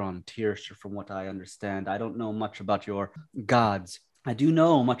goddesses here on Tyrster, from what I understand. I don't know much about your gods. I do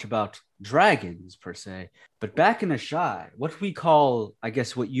know much about dragons, per se. But back in Asshai, what we call, I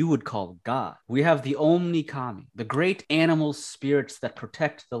guess what you would call God, we have the Omni Kami, the great animal spirits that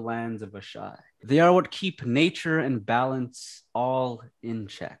protect the lands of Asshai. They are what keep nature and balance all in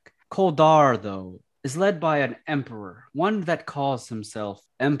check. Koldar, though, is led by an emperor, one that calls himself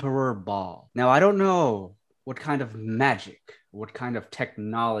Emperor Baal. Now, I don't know what kind of magic, what kind of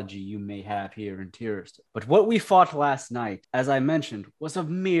technology you may have here in Tyrster, but what we fought last night, as I mentioned, was a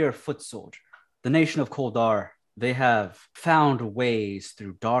mere foot soldier. The nation of Koldar, they have found ways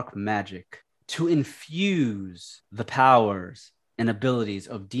through dark magic to infuse the powers and abilities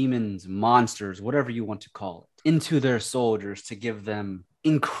of demons, monsters, whatever you want to call it, into their soldiers to give them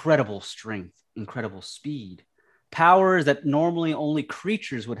incredible strength, incredible speed, powers that normally only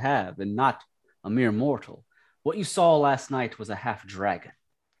creatures would have and not a mere mortal. What you saw last night was a half dragon.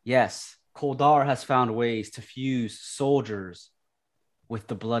 Yes, Koldar has found ways to fuse soldiers with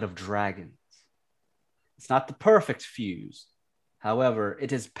the blood of dragons. It's not the perfect fuse. However,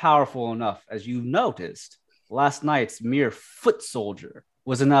 it is powerful enough, as you noticed. Last night's mere foot soldier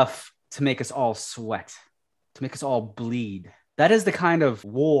was enough to make us all sweat, to make us all bleed. That is the kind of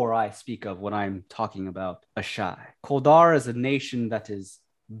war I speak of when I'm talking about Asshai. Koldar is a nation that is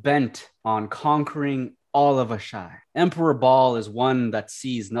bent on conquering all of Asshai. Emperor Baal is one that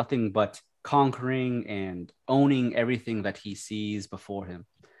sees nothing but conquering and owning everything that he sees before him.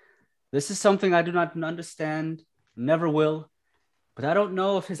 This is something I do not understand, never will, but I don't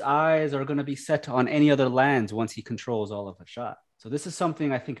know if his eyes are going to be set on any other lands once he controls all of Asshai. So this is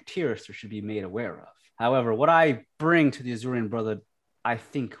something I think Tyrster should be made aware of. However, what I bring to the Azurian Brotherhood, I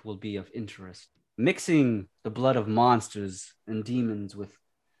think will be of interest. Mixing the blood of monsters and demons with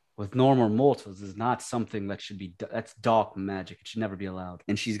normal mortals is not something that should be, that's dark magic. It should never be allowed.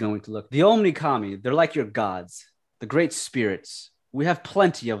 And she's going to look. The Omni Kami, they're like your gods, the great spirits. We have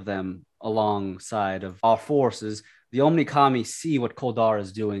plenty of them alongside of our forces. The Omni Kami see what Koldar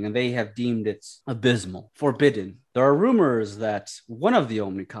is doing, and they have deemed it abysmal, forbidden. There are rumors that one of the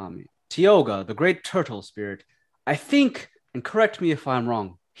Omni Kami, Tioga, the great turtle spirit, I think, and correct me if I'm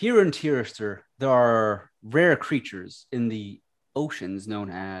wrong, here in Tyrster, there are rare creatures in the oceans known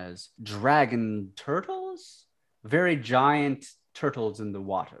as dragon turtles, very giant turtles in the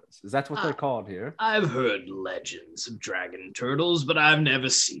waters. Is that what they're called here? I've heard legends of dragon turtles, but I've never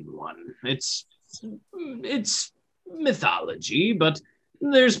seen one. It's mythology, but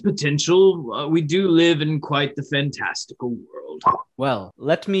there's potential. We do live in quite the fantastical world. Well,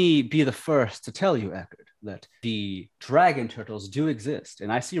 let me be the first to tell you, Eckert, that the dragon turtles do exist.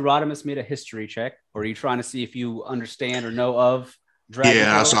 And I see Rodimus made a history check. Or are you trying to see if you understand or know of dragon turtles?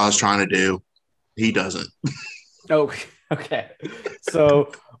 Yeah, that's what I was trying to do. He doesn't. Oh, okay.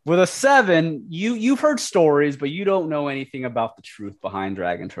 So with a 7, you've heard stories, but you don't know anything about the truth behind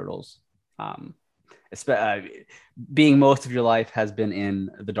dragon turtles. Being most of your life has been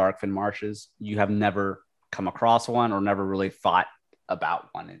in the Darkfin Marshes, you have never come across one or never really thought about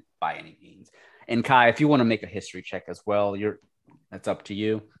one by any means. And Kai, if you want to make a history check as well, that's up to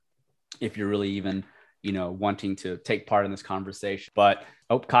you. If you're really even, wanting to take part in this conversation. But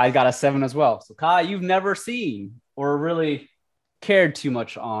Kai got a 7 as well. So Kai, you've never seen or really cared too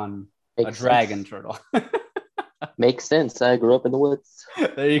much on a dragon turtle. Makes sense. I grew up in the woods.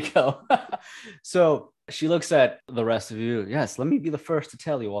 There you go. So she looks at the rest of you. Yes, let me be the first to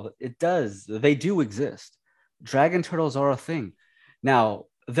tell you all that it does. They do exist. Dragon turtles are a thing. Now,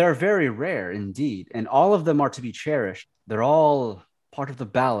 they're very rare indeed, and all of them are to be cherished. They're all part of the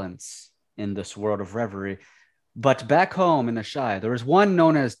balance in this world of reverie. But back home in the Shire, there is one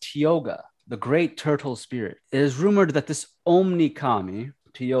known as Tioga, the great turtle spirit. It is rumored that this Omnikami,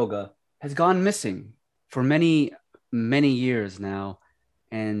 Tioga, has gone missing for many, many years now.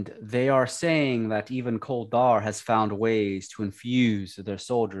 And they are saying that even Koldar has found ways to infuse their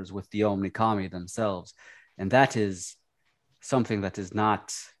soldiers with the Omnikami themselves. And that is something that is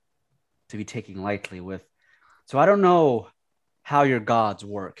not to be taken lightly with. So I don't know how your gods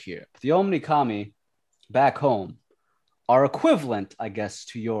work here. But the Omnikami back home are equivalent, I guess,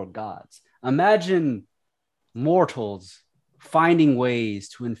 to your gods. Imagine mortals finding ways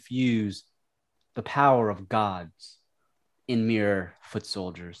to infuse the power of gods in mere foot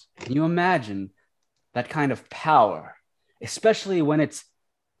soldiers. Can you imagine that kind of power, especially when it's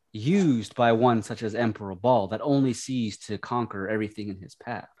used by one such as Emperor Ball that only sees to conquer everything in his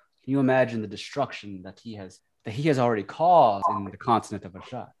path? Can you imagine the destruction that he has already caused in the continent of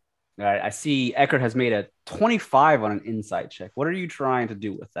Ashad? All right, I see Eckert has made a 25 on an insight check. What are you trying to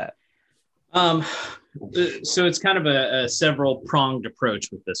do with that? So it's kind of a several pronged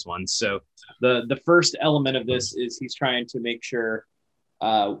approach with this one. So the first element of this is he's trying to make sure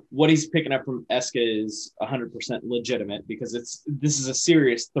what he's picking up from Eska is 100% legitimate, because this is a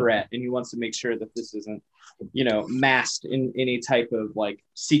serious threat, and he wants to make sure that this isn't, masked in any type of like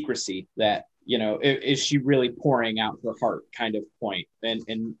secrecy that, is she really pouring out her heart kind of point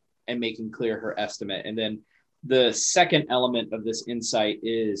and making clear her estimate. And then the second element of this insight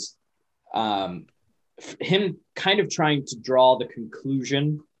is him kind of trying to draw the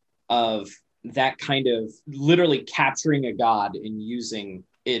conclusion of that kind of literally capturing a god and using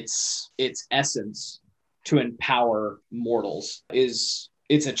its essence to empower mortals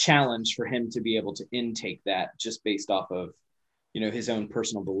it's a challenge for him to be able to intake that just based off of his own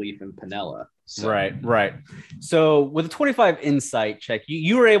personal belief in Penella. So. Right. So with a 25 insight check,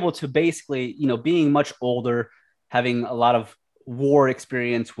 you were able to basically, being much older, having a lot of war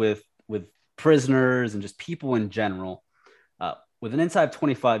experience with prisoners and just people in general, with an insight of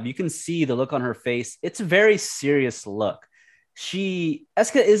 25, you can see the look on her face. It's a very serious look. Eska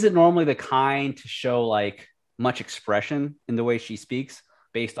isn't normally the kind to show like much expression in the way she speaks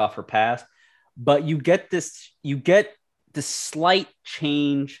based off her past, but you get this slight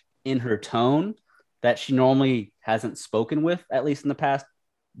change in her tone that she normally hasn't spoken with, at least in the past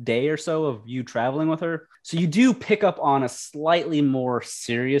day or so of you traveling with her. So you do pick up on a slightly more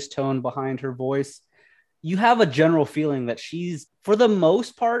serious tone behind her voice. You have a general feeling that she's, for the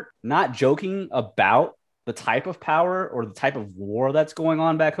most part, not joking about the type of power or the type of war that's going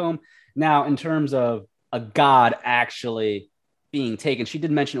on back home. Now, in terms of a god actually being taken, she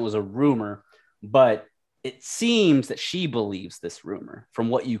did mention it was a rumor, but it seems that she believes this rumor from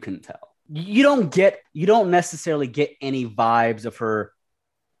what you can tell. You don't necessarily get any vibes of her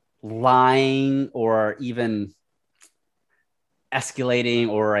lying or even escalating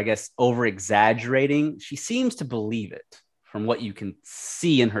or I guess over exaggerating. She seems to believe it from what you can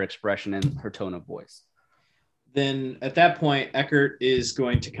see in her expression and her tone of voice. Then at that point, Eckert is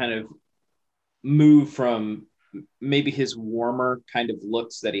going to kind of move from maybe his warmer kind of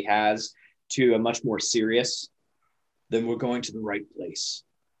looks that he has to a much more serious. Then we're going to the right place.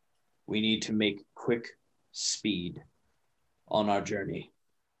 We need to make quick speed on our journey.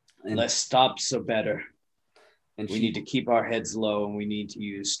 Less stops are better. And we need to keep our heads low, and we need to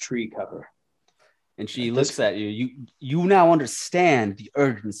use tree cover. And she looks at you. You now understand the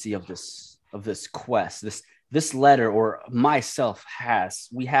urgency of this quest. This letter, or myself,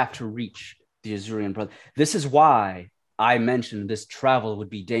 we have to reach the Azurian brother. This is why I mentioned this travel would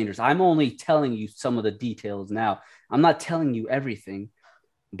be dangerous. I'm only telling you some of the details now. I'm not telling you everything,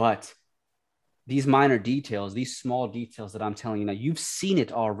 but these minor details, these small details that I'm telling you now, you've seen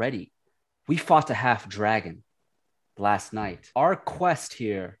it already. We fought a half dragon last night. Our quest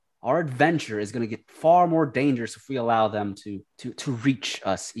here, our adventure is going to get far more dangerous if we allow them to reach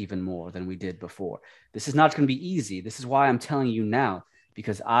us even more than we did before. This is not going to be easy. This is why I'm telling you now,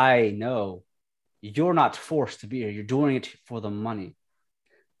 because I know you're not forced to be here. You're doing it for the money.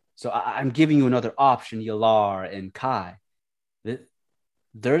 So I'm giving you another option, Yalar and Kai.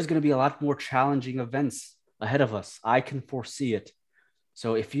 There's going to be a lot more challenging events ahead of us. I can foresee it.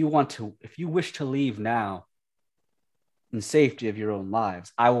 So if you wish to leave now in safety of your own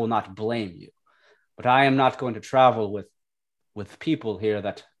lives, I will not blame you. But I am not going to travel with people here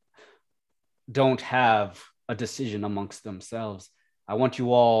that don't have a decision amongst themselves. I want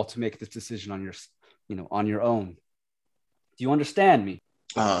you all to make this decision on your own. Do you understand me?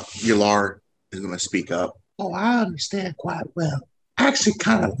 Yalar is going to speak up. Oh, I understand quite well. I actually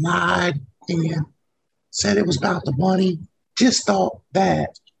kind of lied and said it was about the money. Just thought that,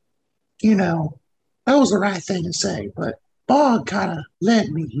 that was the right thing to say. But Bog kind of led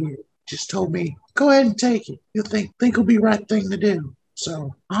me here. Just told me, go ahead and take it. You'll think it'll be the right thing to do.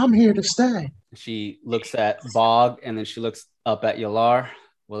 So I'm here to stay. She looks at Bog and then she looks up at Yalar.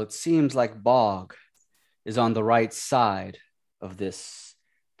 Well, it seems like Bog is on the right side of this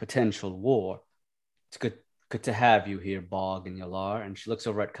potential war. It's good to have you here, Bog and Yalar. And she looks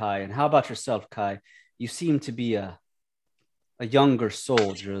over at Kai. And how about yourself, Kai? You seem to be a younger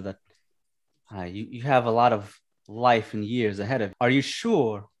soldier that you have a lot of life and years ahead of you. Are you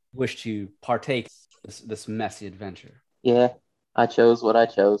sure you wish to partake this messy adventure? Yeah, I chose what I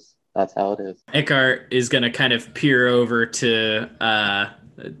chose. That's how it is. Eckhart is going to kind of peer over to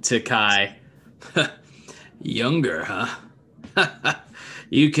Kai. Younger, huh?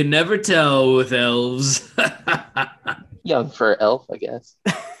 You can never tell with elves. Young for elf, I guess.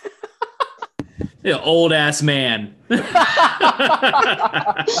 Old ass man.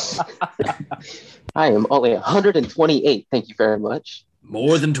 I am only 128. Thank you very much.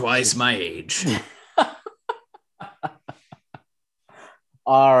 More than twice my age.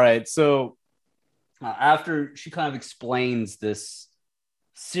 All right. So after she kind of explains this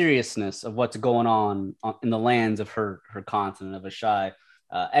seriousness of what's going on in the lands of her continent of Ashai,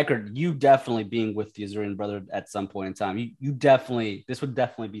 Eckhart, you definitely being with the Azurian Brotherhood at some point in time, this would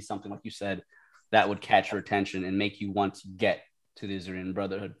definitely be something, like you said, that would catch your attention and make you want to get to the Azurian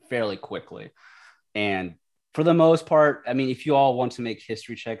Brotherhood fairly quickly. And for the most part, I mean, if you all want to make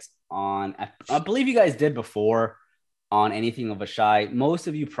history checks on, I believe you guys did before on anything of Ashai, most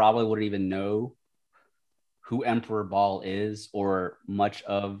of you probably wouldn't even know who Emperor Ball is or much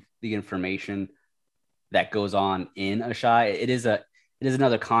of the information that goes on in Ashai. It is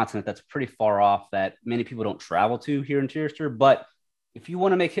another continent that's pretty far off that many people don't travel to here in Tyrster. But if you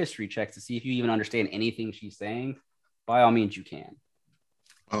want to make history checks to see if you even understand anything she's saying, by all means you can.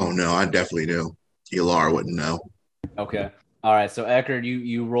 Oh, no, I definitely do. Yalar wouldn't know. Okay. All right. So, Eckhart,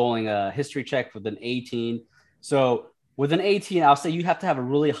 you rolling a history check with an 18. So, with an 18, I'll say you have to have a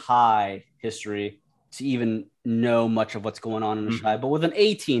really high history to even know much of what's going on in the Ashai. But with an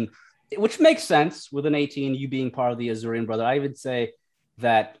 18, which makes sense, with an 18, you being part of the Azurian Brotherhood, I would say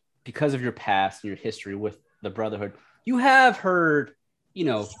that because of your past and your history with the Brotherhood, you have heard,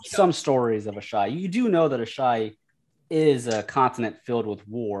 some stories of Ashai. You do know that Ashai is a continent filled with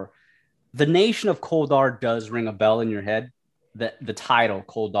war. The nation of Koldar does ring a bell in your head. The title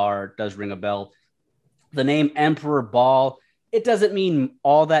Koldar does ring a bell. The name Emperor Ball, it doesn't mean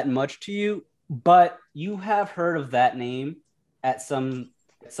all that much to you, but you have heard of that name at some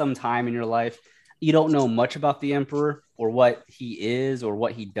time in your life. You don't know much about the Emperor or what he is or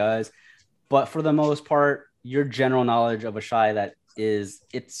what he does, but for the most part, your general knowledge of Ashai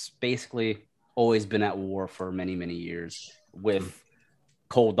it's basically always been at war for many, many years, with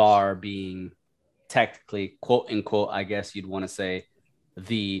Koldar being technically, quote unquote, I guess you'd want to say,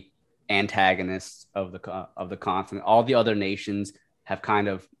 the antagonists of the continent. All the other nations have kind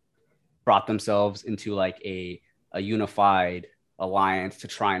of brought themselves into like a unified alliance to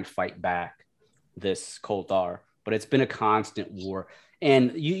try and fight back this Koldar, but it's been a constant war.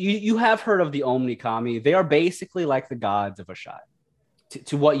 And you have heard of the Omni Kami. They are basically like the gods of Ashai,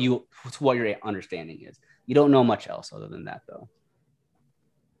 to what your understanding is. You don't know much else other than that, though.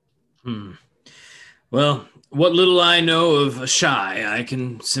 Well, what little I know of Ashai, I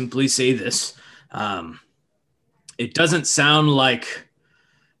can simply say this. It doesn't sound like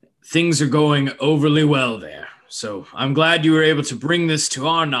things are going overly well there. So I'm glad you were able to bring this to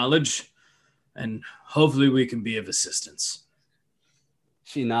our knowledge, and hopefully we can be of assistance.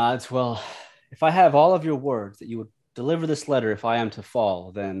 She nods. Well, if I have all of your words that you would deliver this letter if I am to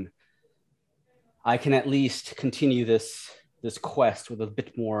fall, then I can at least continue this quest with a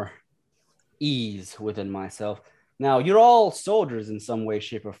bit more ease within myself. Now, you're all soldiers in some way,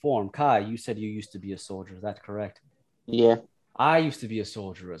 shape, or form. Kai, you said you used to be a soldier. Is that correct? Yeah. I used to be a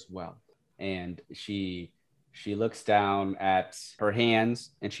soldier as well. And she looks down at her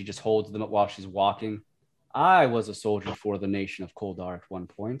hands and she just holds them up while she's walking. I was a soldier for the nation of Koldar at one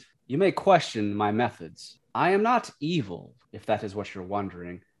point. You may question my methods. I am not evil, if that is what you're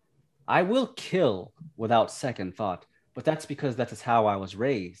wondering. I will kill without second thought, but that's because that is how I was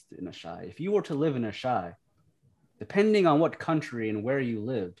raised in Ashai. If you were to live in Ashai, depending on what country and where you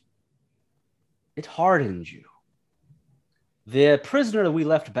lived, it hardens you. The prisoner that we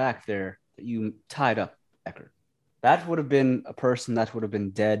left back there that you tied up, Eckert, that would have been a person that would have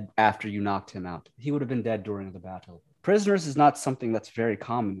been dead after you knocked him out. He would have been dead during the battle. Prisoners is not something that's very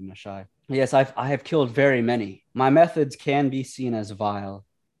common in Ashai. Yes, I have killed very many. My methods can be seen as vile,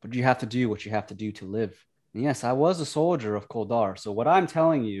 but you have to do what you have to do to live. And yes, I was a soldier of Koldar, so what I'm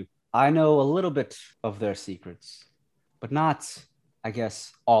telling you, I know a little bit of their secrets, but not, I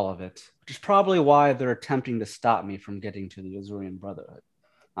guess, all of it, which is probably why they're attempting to stop me from getting to the Azurian Brotherhood.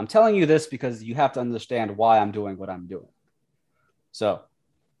 I'm telling you this because you have to understand why I'm doing what I'm doing. So,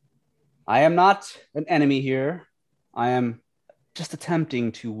 I am not an enemy here. I am just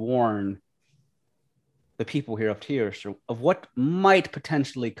attempting to warn the people here of Tears of what might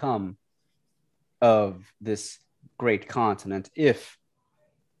potentially come of this great continent if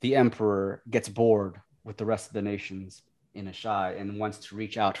the Emperor gets bored with the rest of the nations in Ashai and wants to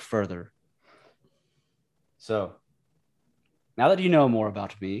reach out further. So, now that you know more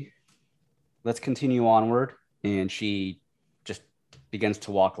about me, let's continue onward. And she just begins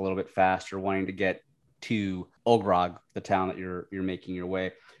to walk a little bit faster, wanting to get to Ogrog, the town that you're making your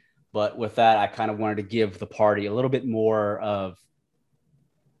way. But with that, I kind of wanted to give the party a little bit more of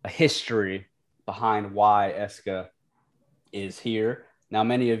a history behind why Eska is here. Now,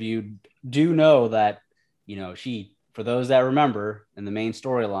 many of you do know that, she, for those that remember in the main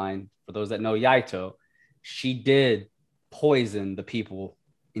storyline, for those that know Yaito, she did poison the people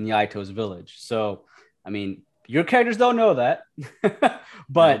in Yaito's village. So, I mean, your characters don't know that,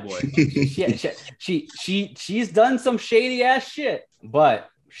 but she's done some shady ass shit, but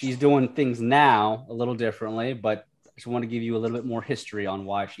she's doing things now a little differently. But I just want to give you a little bit more history on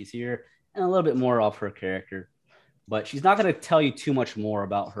why she's here and a little bit more of her character. But she's not going to tell you too much more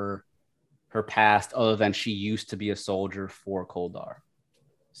about her past other than she used to be a soldier for Koldar.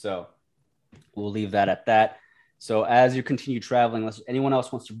 So we'll leave that at that. So as you continue traveling, unless anyone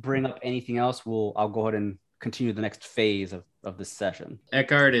else wants to bring up anything else, I'll go ahead and continue the next phase of this session.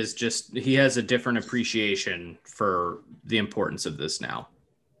 Eckhart he has a different appreciation for the importance of this now.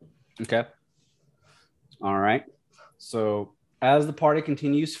 Okay. All right. So as the party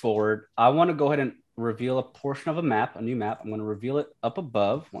continues forward, I want to go ahead and reveal a portion of a new map. I'm going to reveal it up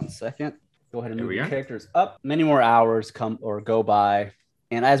above. 1 second. Go ahead and move the characters up. Many more hours go by.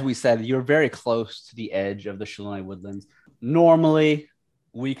 And as we said, you're very close to the edge of the Shalune Woodlands. Normally,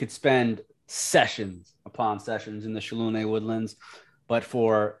 we could spend sessions upon sessions in the Shalune Woodlands, but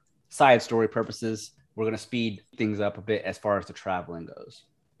for side story purposes, we're going to speed things up a bit as far as the traveling goes.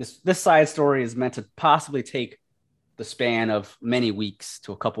 This side story is meant to possibly take the span of many weeks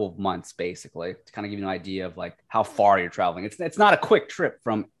to a couple of months, basically, to kind of give you an idea of like how far you're traveling. It's not a quick trip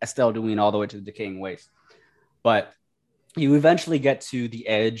from Estelle Duin all the way to the Decaying Waste, but you eventually get to the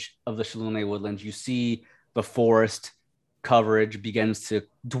edge of the Shalune Woodlands. You see the forest coverage begins to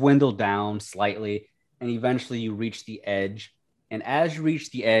dwindle down slightly, and eventually you reach the edge. And as you reach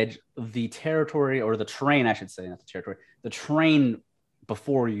the edge, the territory, or the terrain, I should say, not the territory, the terrain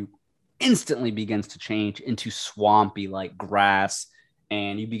before you instantly begins to change into swampy like grass,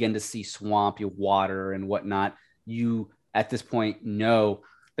 and you begin to see swampy water and whatnot. You, at this point, know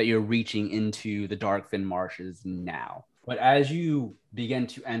that you're reaching into the Darkfin Marshes now. But as you begin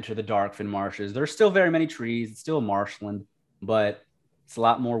to enter the Darkfin Marshes, there's still very many trees. It's still marshland, but it's a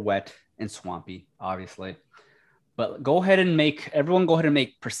lot more wet and swampy, obviously. But everyone go ahead and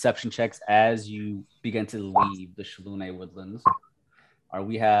make perception checks as you begin to leave the Shalune Woodlands.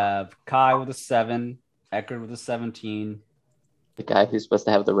 We have Kai with a 7, Eckert with a 17. The guy who's supposed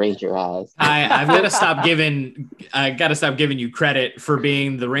to have the ranger eyes. I've got to stop giving you credit for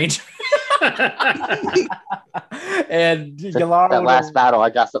being the ranger. And That Yalara last battle, I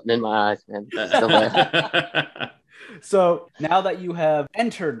got something in my eyes, man. Still there. So now that you have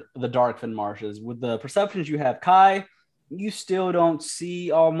entered the Darkfen Marshes, with the perceptions you have, Kai, you still don't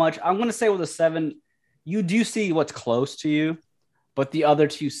see all much. I'm going to say with a 7, you do see what's close to you, but the other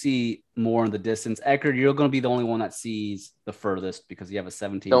two see more in the distance. Eckerd, you're going to be the only one that sees the furthest because you have a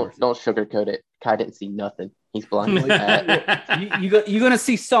 17. Don't sugarcoat it. Kai didn't see nothing. He's blind. You're going to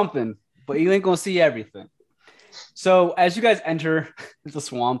see something, but you ain't going to see everything. So as you guys enter the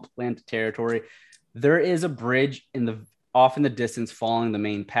swampland territory, there is a bridge off in the distance following the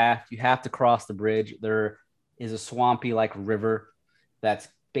main path. You have to cross the bridge. There is a swampy like river that's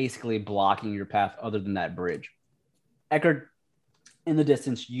basically blocking your path other than that bridge. Eckerd, in the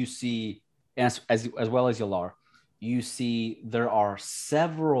distance, you see, as well as Yalar, you see there are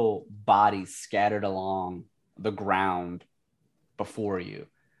several bodies scattered along the ground before you.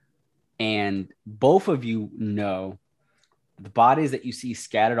 And both of you know the bodies that you see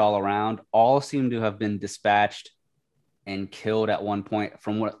scattered all around all seem to have been dispatched and killed at one point.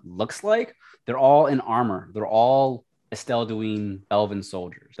 From what it looks like, they're all in armor. They're all Estelle Duin elven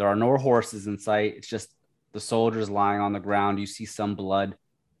soldiers. There are no horses in sight. It's just the soldiers lying on the ground. You see some blood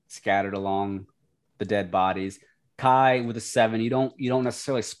scattered along the dead bodies. Kai with a 7, you don't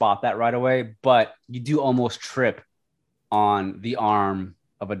necessarily spot that right away, but you do almost trip on the arm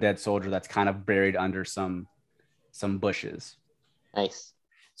of a dead soldier that's kind of buried under some bushes. Nice.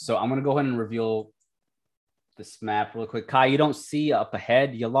 So I'm going to go ahead and reveal this map real quick. Kai, you don't see up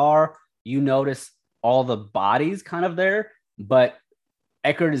ahead. Yalar, you notice all the bodies kind of there, but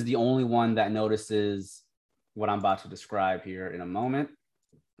Eckerd is the only one that notices what I'm about to describe here in a moment.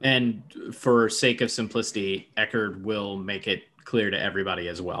 And for sake of simplicity, Eckerd will make it clear to everybody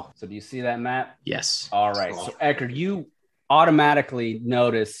as well. So do you see that map? Yes. All right. So Eckerd, you automatically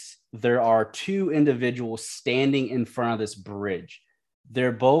notice there are 2 individuals standing in front of this bridge.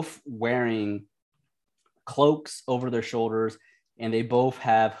 They're both wearing cloaks over their shoulders, and they both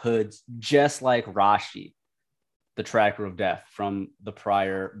have hoods just like Rashi, the Tracker of Death from the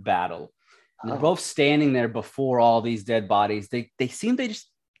prior battle. And they're both standing there before all these dead bodies. They seem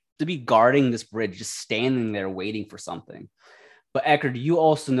to be guarding this bridge, just standing there waiting for something. But Eckerd, you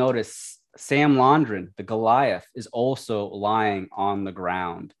also notice Sam Londrin, the Goliath, is also lying on the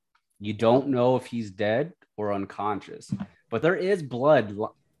ground. You don't know if he's dead or unconscious, but there is blood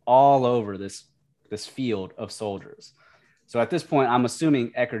all over this field of soldiers. So at this point, I'm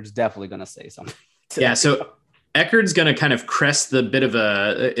assuming Eckerd's definitely going to say something. Yeah, so Eckerd's going to kind of crest the bit of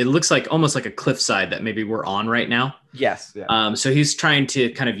it looks like almost like a cliffside that maybe we're on right now. Yes. Yeah. So he's trying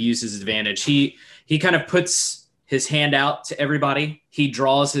to kind of use his advantage. He kind of puts his hand out to everybody. He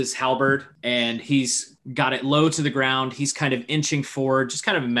draws his halberd and he's got it low to the ground. He's kind of inching forward. Just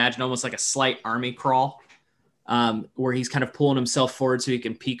kind of imagine almost like a slight army crawl, where he's kind of pulling himself forward so he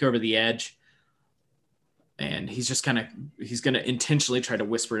can peek over the edge. And he's going to intentionally try to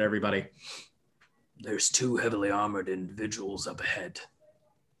whisper to everybody. There's 2 heavily armored individuals up ahead.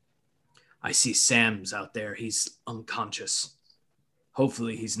 I see Sam's out there. He's unconscious.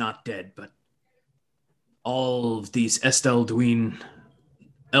 Hopefully he's not dead, but all of these Estelle Duin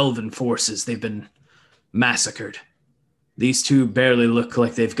elven forces, they've been massacred. These 2 barely look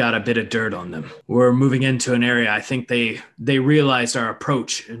like they've got a bit of dirt on them. We're moving into an area. I think they realized our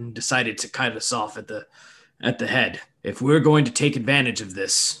approach and decided to cut us off at the head. If we're going to take advantage of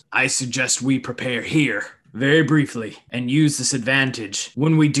this, I suggest we prepare here very briefly and use this advantage.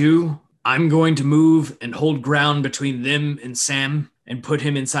 When we do, I'm going to move and hold ground between them and Sam and put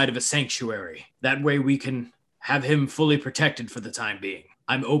him inside of a sanctuary. That way we can have him fully protected for the time being.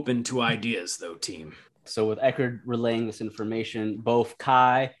 I'm open to ideas, though, team. So with Eckerd relaying this information, both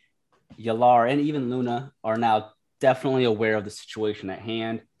Kai, Yalar, and even Luna are now definitely aware of the situation at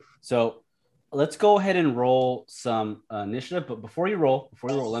hand. So let's go ahead and roll some initiative. But before you roll,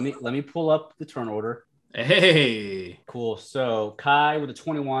 let me pull up the turn order. Hey, cool. So Kai with a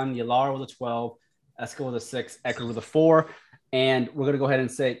 21, Yalar with a 12, Eska with a 6, Eckerd with a 4, and we're gonna go ahead and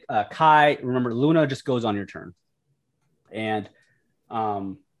say Kai. Remember, Luna just goes on your turn, and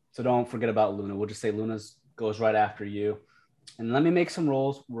so don't forget about Luna. We'll just say Luna goes right after you. And let me make some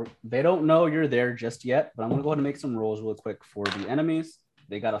rolls. They don't know you're there just yet, but I'm gonna go ahead and make some rolls real quick for the enemies.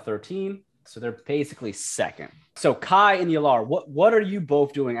 They got a 13. So they're basically second. So Kai and Yalar, what are you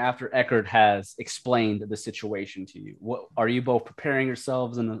both doing after Eckerd has explained the situation to you? What are you both preparing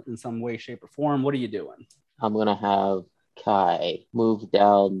yourselves in some way, shape, or form? What are you doing? I'm going to have Kai move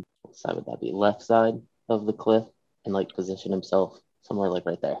down, what side would that be? Left side of the cliff and like position himself somewhere like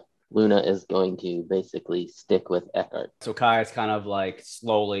right there. Luna is going to basically stick with Eckhart. So Kai is kind of like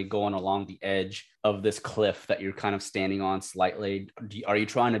slowly going along the edge of this cliff that you're kind of standing on slightly. Are you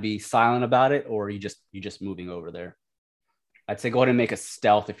trying to be silent about it, or are you just moving over there? I'd say go ahead and make a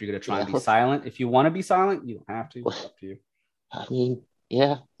stealth if you're going to try and be silent. If you want to be silent, you don't have to. It's up to you. I mean,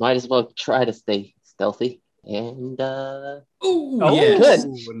 yeah, might as well try to stay stealthy. And yes.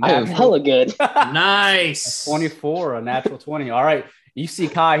 good. I am hella good. Nice. 24, a natural 20. All right. You see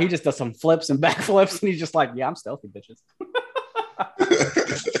Kai, he just does some flips and backflips, and he's just like, yeah, I'm stealthy, bitches.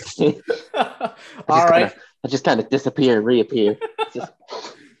 All right. I just kind of disappear and reappear.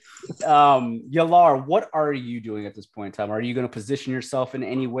 Yalar, what are you doing at this point in time? Are you going to position yourself in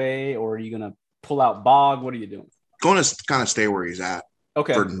any way, or are you going to pull out Bog? What are you doing? Going to kind of stay where he's at.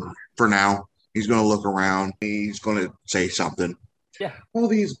 Okay. For now. He's going to look around. He's going to say something. Yeah. All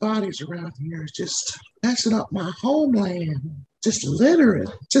these bodies around here is just messing up my homeland. Just littering.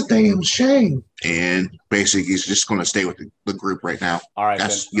 It's a damn shame. And basically, he's just going to stay with the group right now. All right.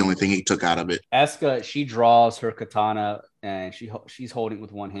 That's the only thing he took out of it. Eska, she draws her katana, and she's holding it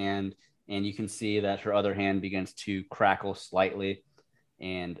with one hand, and you can see that her other hand begins to crackle slightly,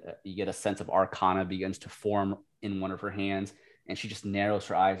 and you get a sense of arcana begins to form in one of her hands, and she just narrows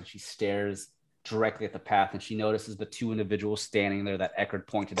her eyes and she stares directly at the path, and she notices the two individuals standing there that Eckhart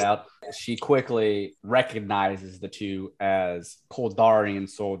pointed out. She quickly recognizes the two as Koldarian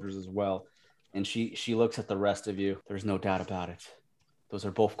soldiers as well, and she looks at the rest of you. There's no doubt about it. Those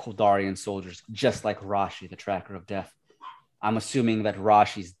are both Koldarian soldiers, just like Rashi, the tracker of death. I'm assuming that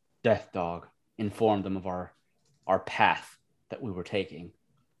Rashi's death dog informed them of our path that we were taking.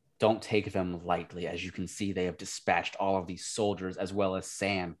 Don't take them lightly. As you can see, they have dispatched all of these soldiers as well as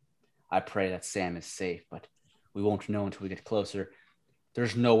Sam. I pray that Sam is safe, but we won't know until we get closer.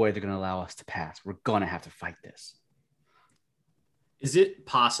 There's no way they're going to allow us to pass. We're going to have to fight this. Is it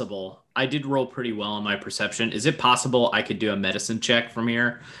possible? I did roll pretty well on my perception. Is it possible I could do a medicine check from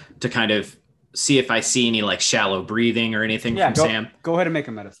here to kind of see if I see any like shallow breathing or anything from Sam? Go ahead and make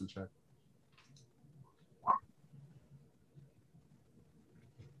a medicine check.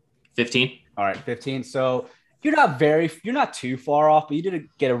 15. All right, 15. So you're not too far off, but you did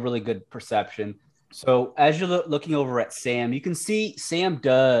get a really good perception. So as you're looking over at Sam, you can see Sam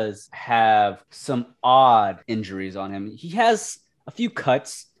does have some odd injuries on him. He has a few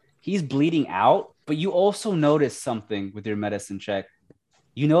cuts. He's bleeding out, but you also notice something with your medicine check.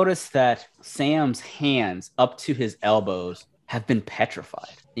 You notice that Sam's hands up to his elbows have been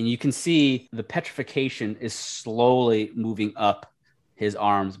petrified. And you can see the petrification is slowly moving up his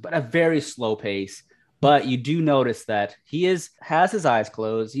arms, but at a very slow pace. But you do notice that he has his eyes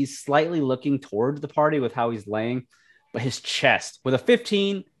closed. He's slightly looking towards the party with how he's laying, but his chest, with a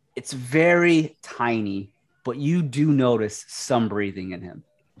 15, it's very tiny, but you do notice some breathing in him.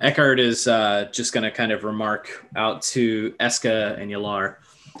 Eckhart is just going to kind of remark out to Eska and Yalar.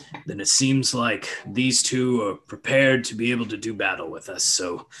 Then it seems like these two are prepared to be able to do battle with us.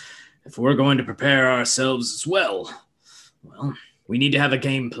 So if we're going to prepare ourselves as well, we need to have a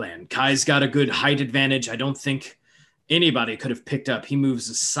game plan. Kai's got a good height advantage. I don't think anybody could have picked up. He moves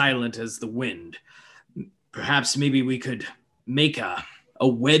as silent as the wind. Perhaps maybe we could make a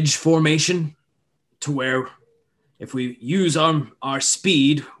wedge formation to where if we use our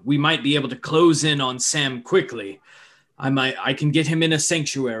speed, we might be able to close in on Sam quickly. I can get him in a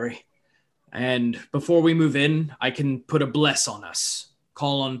sanctuary. And before we move in, I can put a bless on us.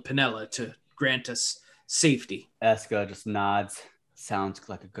 Call on Penella to grant us safety. Eska just nods. Sounds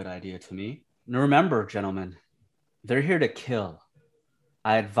like a good idea to me. Now remember, gentlemen, they're here to kill.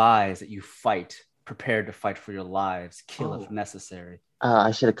 I advise that you fight, prepared to fight for your lives, kill if necessary.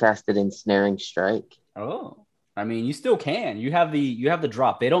 I should have casted Ensnaring Strike. Oh, I mean, you still can. You have the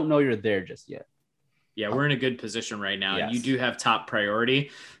drop. They don't know you're there just yet. Yeah, we're in a good position right now. Yes. You do have top priority.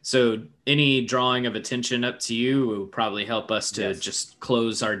 So any drawing of attention up to you will probably help us to just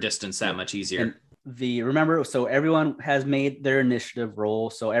close our distance that much easier. And remember, so everyone has made their initiative roll.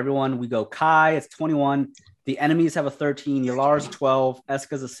 So everyone, we go Kai, it's 21. The enemies have a 13. Yalar's 12.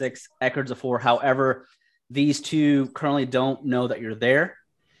 Eska's a 6. Eckhard's a 4. However, these two currently don't know that you're there.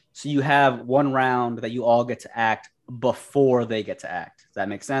 So you have one round that you all get to act before they get to act. Does that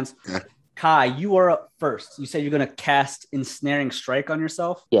make sense? Yeah. Kai, you are up first. You said you're going to cast Ensnaring Strike on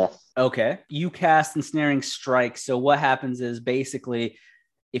yourself? Yes. Okay. You cast Ensnaring Strike. So what happens is basically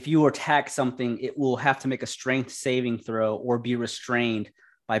if you attack something, it will have to make a strength saving throw or be restrained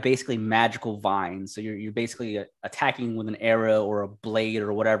by basically magical vines. So you're basically attacking with an arrow or a blade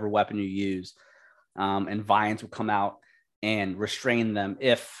or whatever weapon you use. And vines will come out and restrain them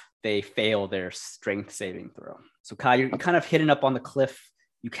if they fail their strength saving throw. So Kai, you're kind of hidden up on the cliff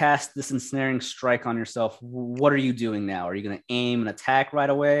You cast this ensnaring strike on yourself. What are you doing now? Are you going to aim and attack right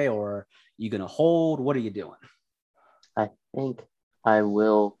away, or are you going to hold? What are you doing? I think I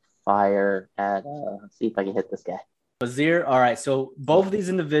will fire at, see if I can hit this guy. Wazir. All right. So both of these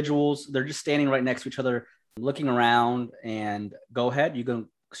individuals, they're just standing right next to each other, looking around, and go ahead. You can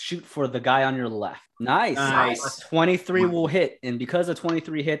shoot for the guy on your left. Nice. 23 will hit. And because the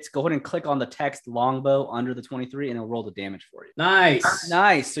 23 hits, go ahead and click on the text longbow under the 23 and it'll roll the damage for you.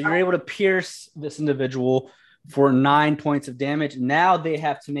 Nice. So you're able to pierce this individual for 9 points of damage. Now they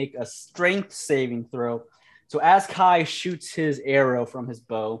have to make a strength saving throw. So as Kai shoots his arrow from his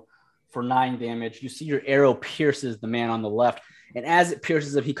bow for 9 damage, you see your arrow pierces the man on the left. And as it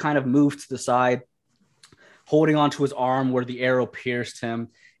pierces him, he kind of moves to the side, holding onto his arm where the arrow pierced him.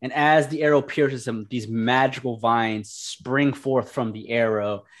 And as the arrow pierces him, these magical vines spring forth from the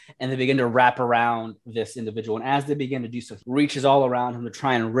arrow and they begin to wrap around this individual. And as they begin to do so, he reaches all around him to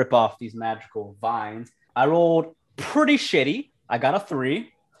try and rip off these magical vines. I rolled pretty shitty. I got a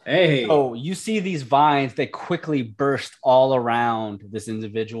 3. Hey. So you see these vines, they quickly burst all around this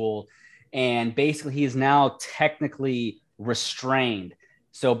individual. And basically, he is now technically restrained.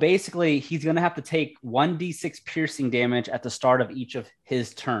 So basically, he's going to have to take 1d6 piercing damage at the start of each of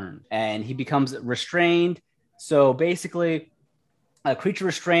his turn. And he becomes restrained. So basically, a creature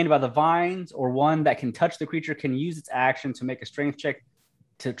restrained by the vines or one that can touch the creature can use its action to make a strength check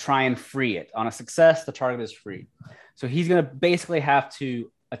to try and free it. On a success, the target is free. So he's going to basically have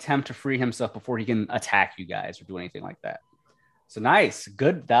to attempt to free himself before he can attack you guys or do anything like that. So nice.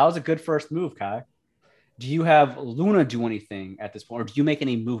 Good. That was a good first move, Kai. Do you have Luna do anything at this point, or do you make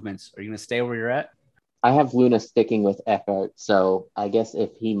any movements? Are you going to stay where you're at? I have Luna sticking with Eckhart, so I guess if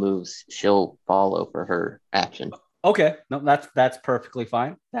he moves, she'll follow for her action. Okay, no, that's perfectly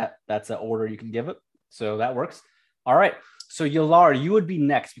fine. That's an order you can give it, so that works. All right, so Yalar, you would be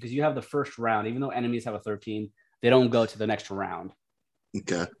next because you have the first round. Even though enemies have a 13, they don't go to the next round.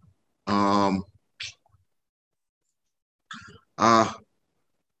 Okay. I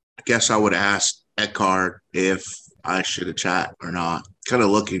guess I would ask Eckhart if I should attack or not. Kind of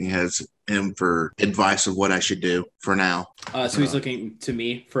looking at him for advice of what I should do for now. So he's looking to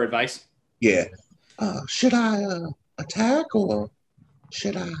me for advice? Yeah. Should I attack or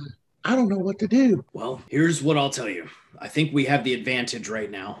should I? I don't know what to do. Well, here's what I'll tell you. I think we have the advantage right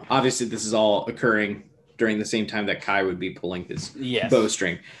now. Obviously, this is all occurring during the same time that Kai would be pulling his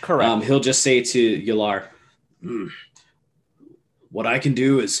bowstring. Correct. He'll just say to Yalar, what I can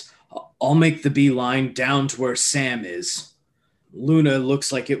do is I'll make the beeline down to where Sam is. Luna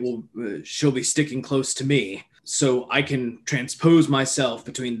looks like she'll be sticking close to me, so I can transpose myself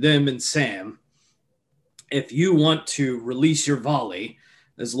between them and Sam. If you want to release your volley,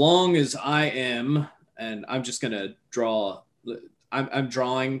 as long as I am, and I'm just going to draw, I'm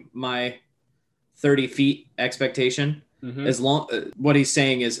drawing my 30 feet expectation. Mm-hmm. What he's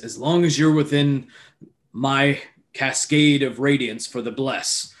saying is, as long as you're within my cascade of radiance for the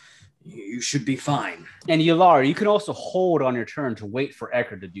bless, you should be fine. And Yalar, you can also hold on your turn to wait for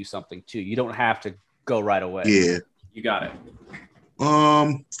Eckhart to do something too. You don't have to go right away. Yeah. You got it.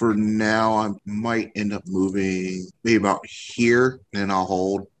 For now, I might end up moving maybe about here, and I'll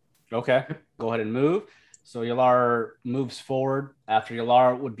hold. Okay. Go ahead and move. So Yalar moves forward. After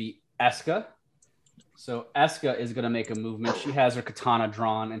Yalar would be Eska. So Eska is going to make a movement. She has her katana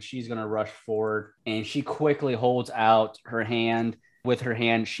drawn, and she's going to rush forward. And she quickly holds out her hand. With her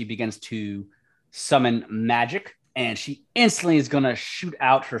hand, she begins to summon magic. And she instantly is going to shoot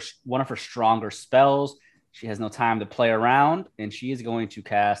out one of her stronger spells. She has no time to play around. And she is going to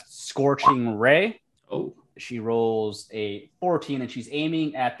cast Scorching Ray. Oh. She rolls a 14, and she's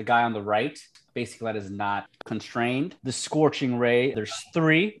aiming at the guy on the right. Basically, that is not constrained. The Scorching Ray, there's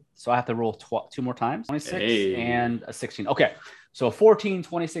 3. So I have to roll 2 more times. 26 and a 16. Okay. So 14,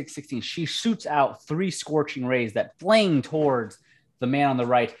 26, 16. She shoots out 3 Scorching Rays that flame towards the man on the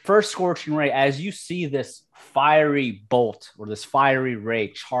right. First Scorching Ray, as you see this fiery bolt or this fiery ray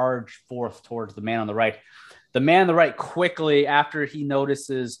charge forth towards the man on the right, the man on the right quickly, after he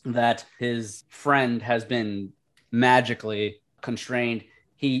notices that his friend has been magically constrained,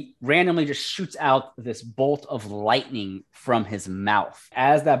 he randomly just shoots out this bolt of lightning from his mouth.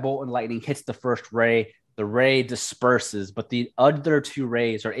 As that bolt of lightning hits the first ray, the ray disperses, but the other 2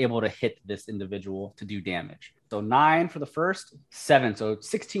 rays are able to hit this individual to do damage. So 9 for the first, 7. So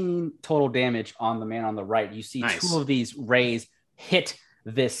 16 total damage on the man on the right. You see nice. 2 of these rays hit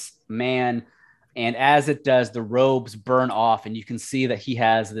this man. And as it does, the robes burn off, and you can see that he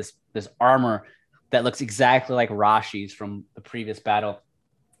has this armor that looks exactly like Rashi's from the previous battle.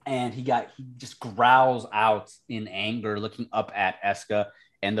 And he just growls out in anger, looking up at Eska,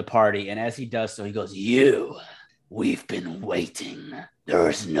 and the party. And as he does so, he goes, we've been waiting. There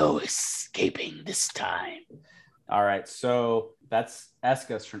is no escaping this time. All right, so that's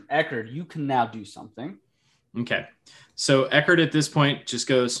Eska's turn. Eckard, you can now do something. Okay. So Eckard at this point just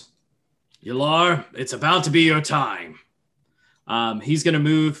goes, Yalar, it's about to be your time. He's going to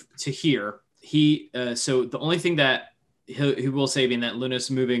move to here. So the only thing that he will say, being that Luna's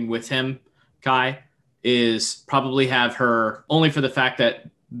moving with him, Kai, is probably have her, only for the fact that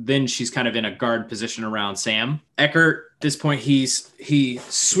then she's kind of in a guard position around Sam. Eckert, at this point, he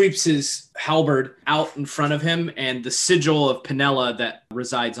sweeps his halberd out in front of him, and the sigil of Penella that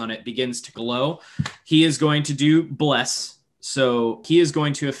resides on it begins to glow. He is going to do bless. So he is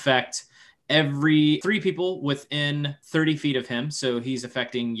going to affect every 3 people within 30 feet of him. So he's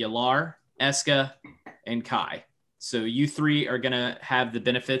affecting Yalar, Eska, and Kai. So you 3 are going to have the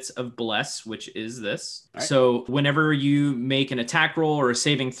benefits of bless, which is this. Right. So whenever you make an attack roll or a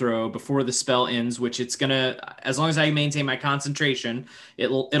saving throw before the spell ends, which it's going to, as long as I maintain my concentration,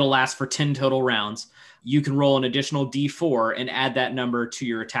 it'll last for 10 total rounds. You can roll an additional D4 and add that number to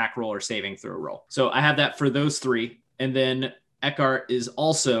your attack roll or saving throw roll. So I have that for those 3. And then Eckhart is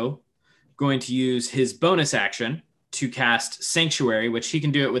also going to use his bonus action to cast Sanctuary, which he can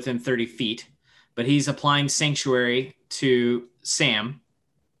do it within 30 feet. But he's applying Sanctuary to Sam.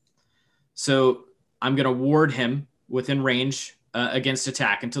 So I'm going to ward him within range against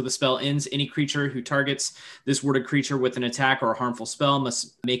attack. Until the spell ends, any creature who targets this warded creature with an attack or a harmful spell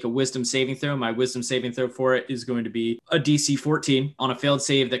must make a wisdom saving throw. My wisdom saving throw for it is going to be a DC 14. On a failed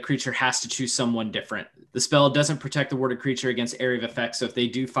save, that creature has to choose someone different. The spell doesn't protect the warded creature against area of effect. So if they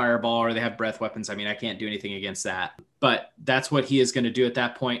do fireball or they have breath weapons, I mean, I can't do anything against that. But that's what he is going to do at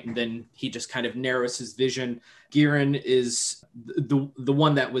that point. And then he just kind of narrows his vision. Giran is the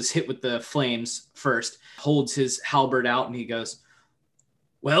one that was hit with the flames first, holds his halberd out, and he goes,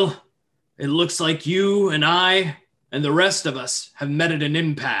 well, it looks like you and I and the rest of us have met at an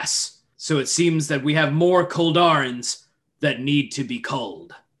impasse. So it seems that we have more Koldarans that need to be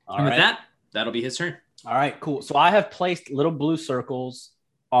culled. And with that, that'll be his turn. All right, cool. So I have placed little blue circles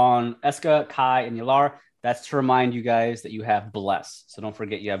on Eska, Kai, and Yalar. That's to remind you guys that you have Bless. So don't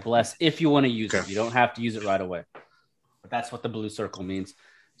forget you have Bless if you want to use it. You don't have to use it right away. But that's what the blue circle means.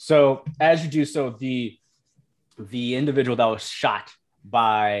 So as you do so, the individual that was shot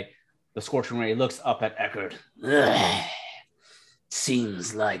by the Scorching Ray looks up at Eckard.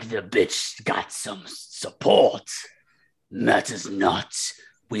 Seems like the bitch got some support. Matters not.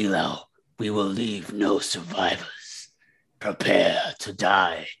 We will leave no survivors. Prepare to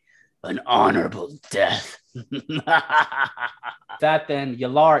die an honorable death. That then,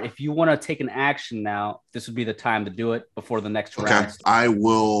 Yalar, if you want to take an action now, this would be the time to do it before the next round. Okay, I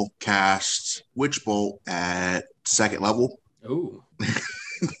will cast Witch Bolt at 2nd level. Ooh.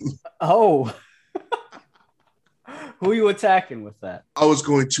 Oh. Who are you attacking with that? I was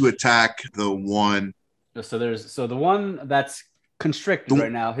going to attack the one. So the one that's constricted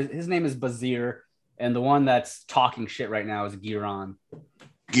right now, his name is Bazir, and the one that's talking shit right now is Giran.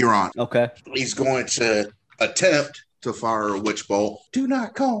 Okay. He's going to attempt to fire a Witch Bolt. Do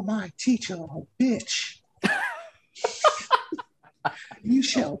not call my teacher a bitch. You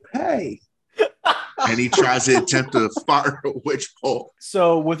shall pay. And he tries to attempt to fire a Witch Bolt.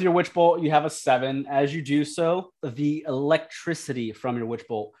 So with your Witch Bolt, you have a 7. As you do so, the electricity from your Witch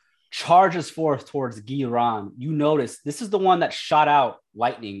Bolt charges forth towards Giran. You notice this is the one that shot out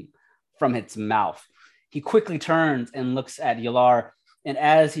lightning from its mouth. He quickly turns and looks at Yalar. And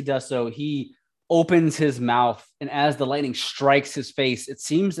as he does so, he opens his mouth. And as the lightning strikes his face, it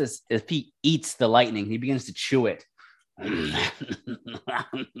seems as if he eats the lightning. He begins to chew it.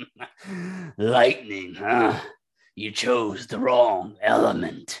 Lightning, huh? You chose the wrong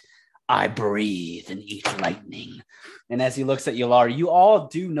element. I breathe and eat lightning. And as he looks at Yalar, you all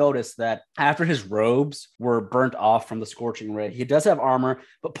do notice that after his robes were burnt off from the Scorching Ray, he does have armor,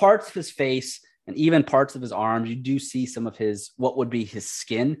 but parts of his face and even parts of his arms, you do see some of his, what would be his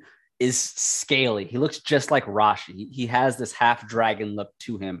skin, is scaly. He looks just like Rashi. He has this half dragon look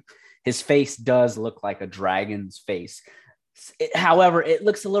to him. His face does look like a dragon's face. However, it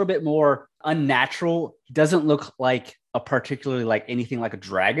looks a little bit more unnatural. He doesn't look like a particularly like anything like a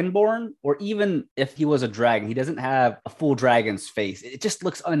dragonborn, or even if he was a dragon, he doesn't have a full dragon's face. It just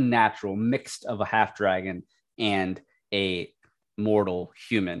looks unnatural, mixed of a half dragon and a mortal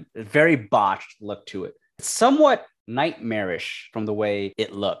human. A very botched look to it. It's somewhat nightmarish from the way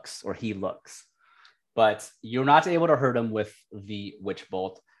it looks, or he looks. But you're not able to hurt him with the Witch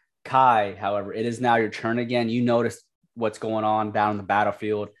Bolt. Kai, however, it is now your turn again. You notice what's going on down in the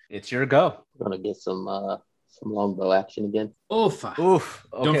battlefield. It's your go. I'm gonna get some Some longbow action again. Oof. Oof.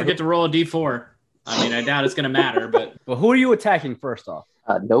 Okay. Don't forget to roll a d4. I mean, I doubt it's going to matter, but Well, who are you attacking first off?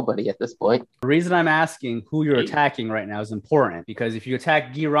 Nobody at this point. The reason I'm asking who you're attacking right now is important because if you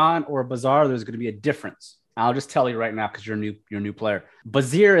attack Giran or Bazaar, there's going to be a difference. I'll just tell you right now because you're a new player.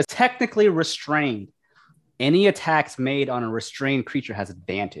 Bazir is technically restrained. Any attacks made on a restrained creature has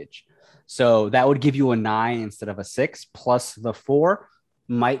advantage. So that would give you a 9 instead of a 6, plus the 4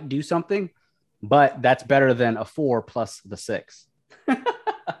 might do something, but that's better than a 4 plus the 6.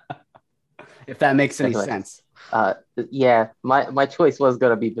 If that makes any sense. Yeah, my choice was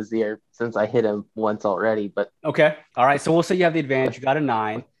going to be Bazir since I hit him once already, but okay. All right. So we'll say you have the advantage. You got a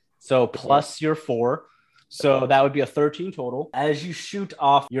 9. So plus your 4. So that would be a 13 total. As you shoot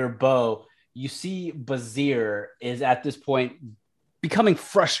off your bow, you see Bazir is at this point becoming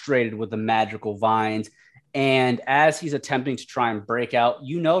frustrated with the magical vines. And as he's attempting to try and break out,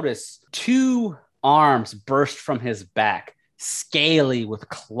 you notice 2 arms burst from his back, scaly with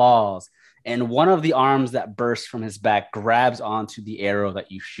claws. And one of the arms that bursts from his back grabs onto the arrow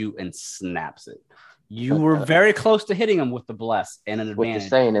that you shoot and snaps it. You were very close to hitting him with the bless and an advantage. What you're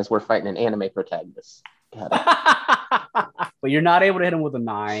saying is we're fighting an anime protagonist. But you're not able to hit him with a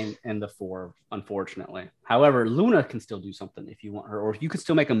 9 and the 4, unfortunately. However, Luna can still do something if you want her, or you can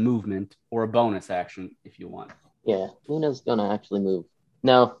still make a movement or a bonus action if you want. Yeah, Luna's going to actually move.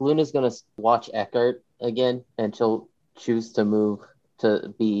 No, Luna's going to watch Eckhart again, and she'll choose to move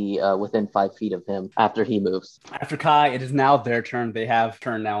to be within 5 feet of him after he moves. After Kai, it is now their turn. They have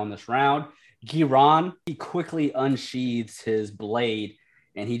turn now in this round. Giran, he quickly unsheathes his blade,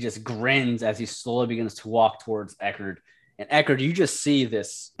 and he just grins as he slowly begins to walk towards Eckhart. And Eckhart, you just see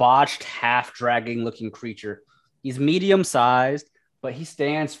this botched, half-dragging looking creature. He's medium-sized, but he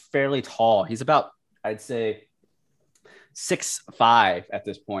stands fairly tall. He's about, I'd say, 6'5" at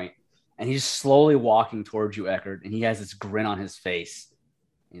this point. And he's slowly walking towards you, Eckhart, and he has this grin on his face.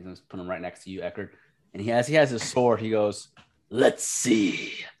 He's going to put him right next to you, Eckhart. And he has his sword. He goes, "Let's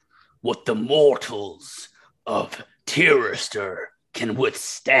see what the mortals of Tirister can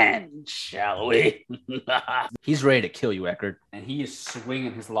withstand, shall we?" He's ready to kill you, Eckhart, and he is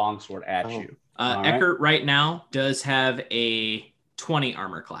swinging his longsword at you. Eckhart right now does have a 20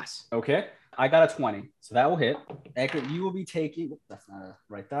 armor class. Okay, I got a 20, so that will hit. Eckhart, you will be taking, that's not a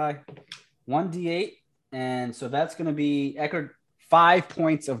right die, 1d8, and so that's going to be, Eckhart, 5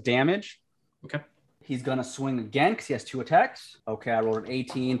 points of damage. Okay. He's going to swing again because he has 2 attacks. Okay, I rolled an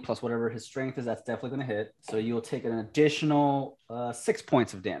 18 plus whatever his strength is. That's definitely going to hit. So you'll take an additional 6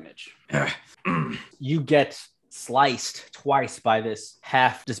 points of damage. You get sliced twice by this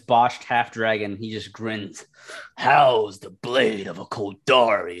botched half dragon. He just grins. "How's the blade of a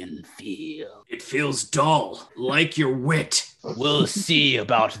Koldarian feel?" It feels dull, like your wit. "We'll see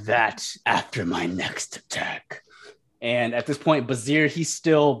about that after my next attack." And at this point, Bazir, he's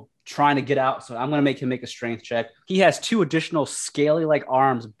still trying to get out, so I'm going to make him make a strength check. He has 2 additional scaly-like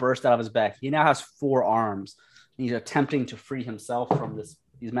arms burst out of his back. He now has 4 arms. He's attempting to free himself from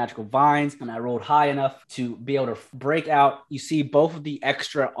these magical vines, and I rolled high enough to be able to break out. You see both of the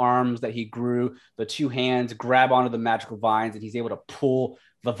extra arms that he grew, the 2 hands, grab onto the magical vines, and he's able to pull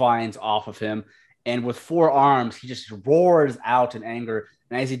the vines off of him. And with 4 arms, he just roars out in anger,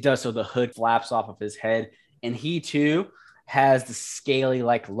 and as he does so, the hood flaps off of his head, and he too has the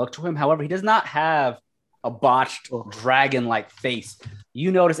scaly-like look to him. However, he does not have a botched dragon-like face.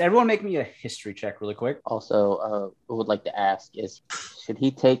 You notice, everyone make me a history check really quick. Also, I would like to ask is, should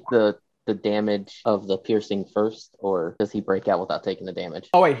he take the damage of the piercing first, or does he break out without taking the damage?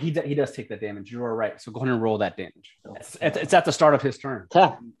 Oh, wait, he does take that damage. You are right. So go ahead and roll that damage. It's at the start of his turn.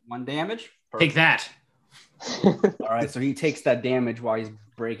 1 damage. Take that. All right, so he takes that damage while he's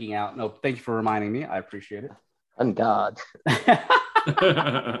breaking out. No, thank you for reminding me. I appreciate it. On God.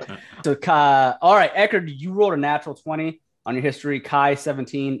 So, Kai, all right, Eckhart, you rolled a natural 20 on your history. Kai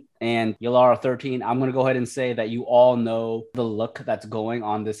 17 and Yalara 13. I'm going to go ahead and say that you all know the look that's going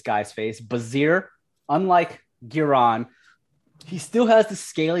on this guy's face. Bazir, unlike Giran, he still has the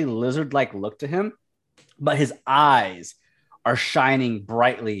scaly lizard-like look to him, but his eyes are shining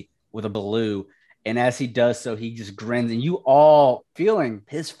brightly with a blue. And as he does so, he just grins, and you all feeling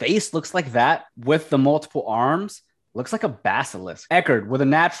his face looks like that with the multiple arms, looks like a basilisk. Eckhart, with a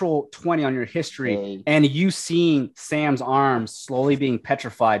natural 20 on your history, and you seeing Sam's arms slowly being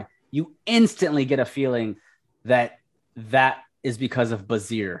petrified, you instantly get a feeling that is because of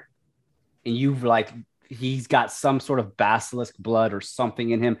Bazir. And you've he's got some sort of basilisk blood or something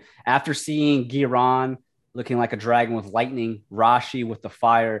in him. After seeing Giran looking like a dragon with lightning, Rashi with the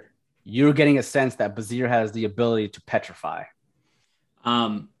fire, you're getting a sense that Bazir has the ability to petrify.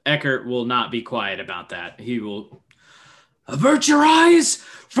 Eckert will not be quiet about that. He will avert your eyes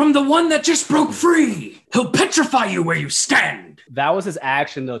from the one that just broke free. He'll petrify you where you stand. That was his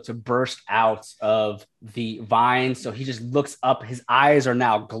action, though, to burst out of the vine. So he just looks up. His eyes are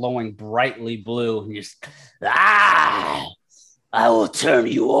now glowing brightly blue. And just, I will turn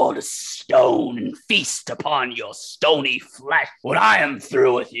you all to stone and feast upon your stony flesh when I am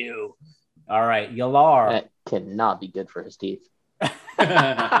through with you. All right, Yalar. That cannot be good for his teeth.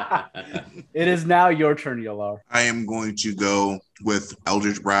 It is now your turn, Yalar. I am going to go with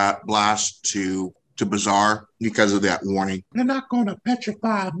Eldritch Blast to Bazaar because of that warning. You're not going to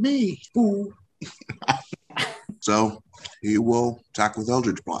petrify me, fool. So he will attack with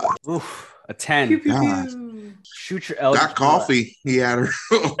Eldritch Blast. Oof, a 10. God. Shoot your Eldritch Got coffee. He had her.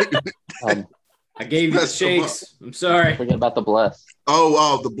 I gave you the That's shakes. I'm sorry. Forget about the bless.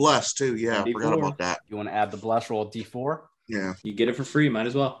 Oh, the Bless too. Yeah, I forgot D4. about that. You want to add the bless roll D4? Yeah. You get it for free. Might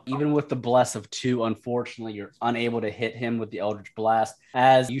as well. Even with the bless of 2, unfortunately, you're unable to hit him with the Eldritch Blast.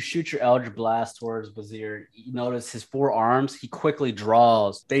 As you shoot your Eldritch Blast towards Bazir, you notice his 4 arms. He quickly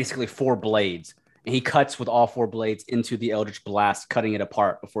draws basically 4 blades. And he cuts with all 4 blades into the Eldritch Blast, cutting it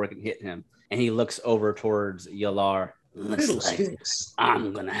apart before it can hit him. And he looks over towards Yalar. Looks like Fiddlesticks.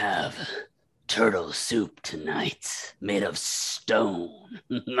 I'm going to have turtle soup tonight made of stone.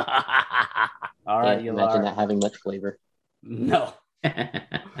 All right, Can't imagine Yalar. that having much flavor. No.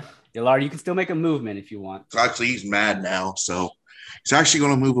 Yalar, you can still make a movement if you want. So actually, he's mad now. So he's actually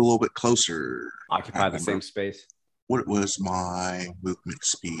going to move a little bit closer. Occupy the same space. What was my movement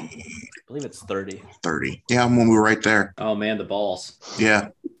speed? I believe it's 30. 30. Yeah, I'm going to move right there. Oh man, the balls. Yeah,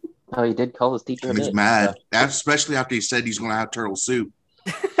 Oh, he did call his teacher a he's bitch. mad. That's especially after he said he's going to have turtle soup.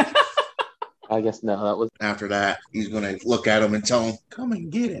 I guess no, that was After that, he's going to look at him and tell him, Come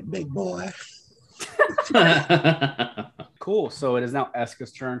and get it, big boy. Cool. So it is now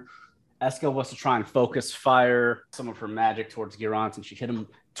Eska's turn. Eska wants to try and focus fire some of her magic towards Giron since she hit him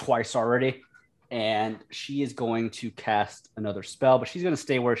twice already. And she is going to cast another spell, but she's going to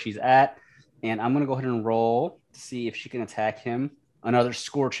stay where she's at. And I'm going to go ahead and roll to see if she can attack him. Another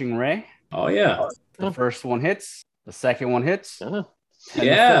Scorching Ray. Oh yeah. The first one hits. The second one hits. uh, And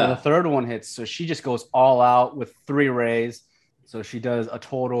Yeah. the third one hits. So she just goes all out with 3 rays. So she does a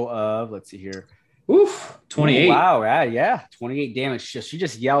total of, let's see here. Oof. 28. Ooh, wow. Yeah. 28 damage. She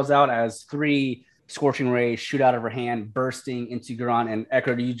just yells out as 3 scorching rays shoot out of her hand, bursting into Giron. And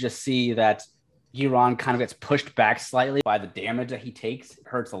Eckert, you just see that Giron kind of gets pushed back slightly by the damage that he takes. It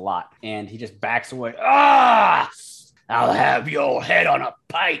hurts a lot. And he just backs away. Ah! I'll have your head on a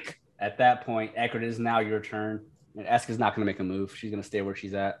pike. At that point, Eckert, it is now your turn. And Eska's not going to make a move. She's going to stay where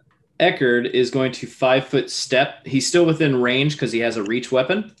she's at. Eckerd is going to 5-foot step. He's still within range because he has a reach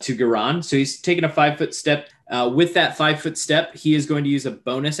weapon to Garan. So he's taking a 5-foot step. With that 5-foot step, he is going to use a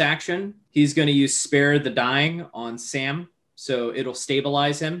bonus action. He's going to use Spare the Dying on Sam. So it'll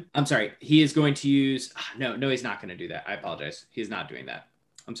stabilize him. I'm sorry. He is going to use... No, he's not going to do that. I apologize. He's not doing that.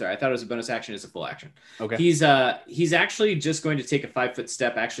 I'm sorry. I thought it was a bonus action. It's a full action. Okay. He's actually just going to take a 5-foot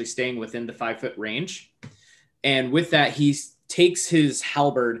step, actually staying within the 5-foot range. And with that, he takes his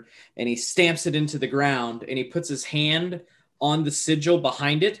halberd and he stamps it into the ground and he puts his hand on the sigil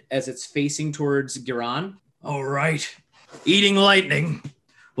behind it as it's facing towards Giron. All right. Eating lightning.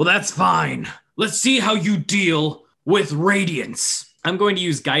 Well, that's fine. Let's see how you deal with radiance. I'm going to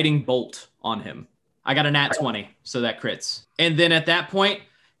use Guiding Bolt on him. I got a nat 20, so that crits. And then at that point,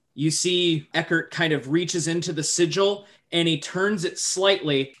 you see Eckert kind of reaches into the sigil and he turns it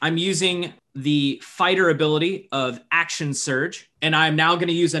slightly. I'm using the fighter ability of Action Surge, and I'm now going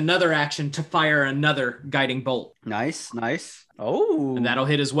to use another action to fire another Guiding Bolt. Nice. Oh. And that'll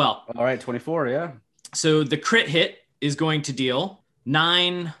hit as well. All right, 24, yeah. So the crit hit is going to deal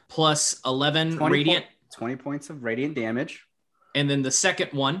 9 plus 11 radiant. 20 points of radiant damage. And then the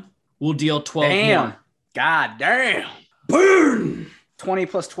second one will deal 12 Damn. more. God damn. Burn! 20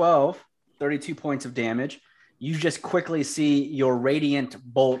 plus 12, 32 points of damage. You just quickly see your radiant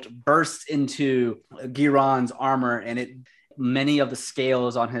bolt burst into Giron's armor, and many of the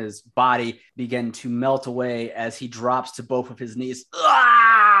scales on his body begin to melt away as he drops to both of his knees.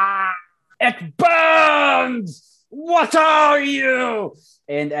 Ah! It burns! What are you?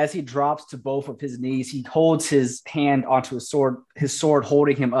 And as he drops to both of his knees, he holds his hand onto his sword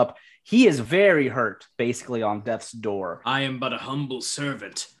holding him up. He is very hurt, basically on death's door. I am but a humble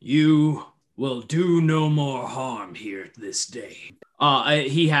servant. You will do no more harm here this day.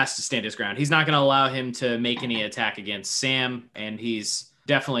 He has to stand his ground. He's not going to allow him to make any attack against Sam, and he's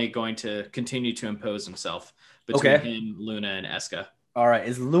definitely going to continue to impose himself between him, Luna, and Eska. All right.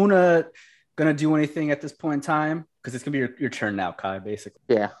 Is Luna going to do anything at this point in time? Because it's going to be your turn now, Kai, basically.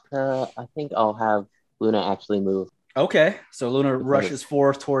 Yeah. I think I'll have Luna actually move. Okay, so Luna rushes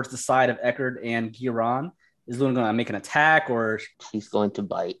forth towards the side of Eckard and Giron. Is Luna going to make an attack or? She's going to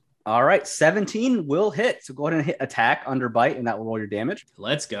bite. All right, 17 will hit. So go ahead and hit attack under bite, and that will roll your damage.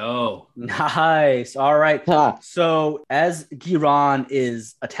 Let's go. Nice. All right. Ah. So as Giron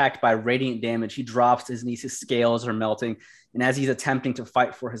is attacked by radiant damage, he drops his knees, his scales are melting. And as he's attempting to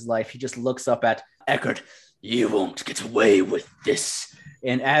fight for his life, he just looks up at Eckard. You won't get away with this.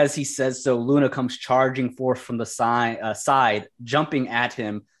 And as he says so, Luna comes charging forth from the side, jumping at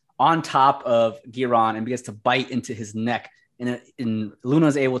him on top of Giron and begins to bite into his neck. And Luna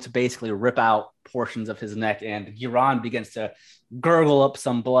is able to basically rip out portions of his neck, and Giron begins to gurgle up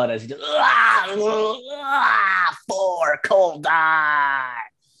some blood as he does, for cold die.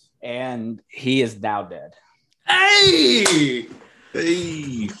 And he is now dead. Hey!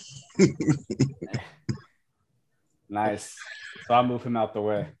 Hey. Nice. So I'll move him out the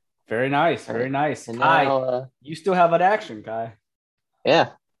way. Very nice. Very nice. And Kai, now, you still have an action, Kai. yeah.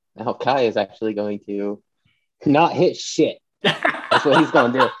 Now Kai is actually going to not hit shit. That's what he's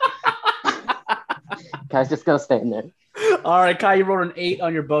going to do. Kai's just going to stand there. All right, Kai, you rolled an 8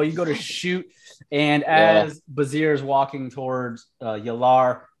 on your bow. You go to shoot, and as Bazir is walking towards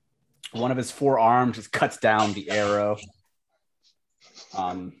Yalar, one of his 4 arms just cuts down the arrow.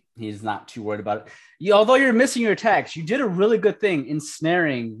 He's not too worried about it. Although you're missing your attacks, you did a really good thing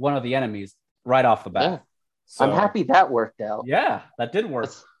ensnaring one of the enemies right off the bat. Yeah. So, I'm happy that worked out. Yeah, that did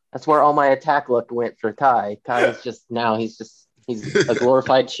work. That's where all my attack luck went for Kai. Kai is just now he's a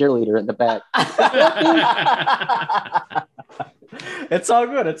glorified cheerleader in the back. It's all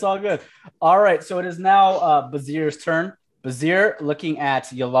good. It's all good. All right. So it is now Bazir's turn. Bazir, looking at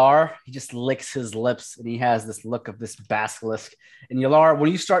Yalar, he just licks his lips and he has this look of this basilisk. And Yalar,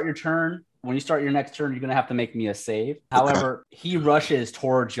 when you start your next turn, you're going to have to make me a save. However, he rushes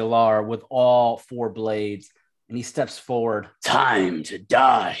towards Yalar with all 4 blades and he steps forward. Time to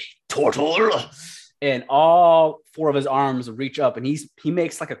die, turtle. And all 4 of his arms reach up and he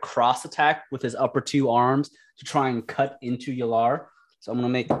makes like a cross attack with his upper 2 arms to try and cut into Yalar. So I'm going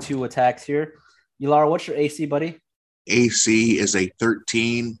to make 2 attacks here. Yalar, what's your AC, buddy? AC is a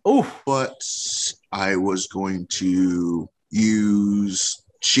 13. Ooh. But I was going to use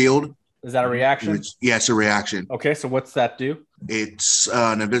shield. Is that a reaction? Yeah, it's a reaction. Okay, so what's that do? It's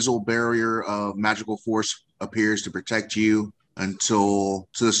an invisible barrier of magical force appears to protect you until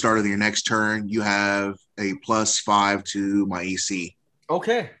to the start of your next turn. You have a +5 to my AC.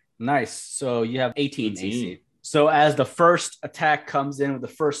 Okay, nice. So you have 18 AC. So as the first attack comes in, with the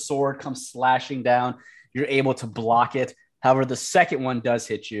first sword comes slashing down, you're able to block it. However, the second one does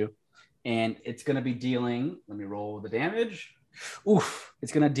hit you, and it's going to be dealing, let me roll the damage. Oof,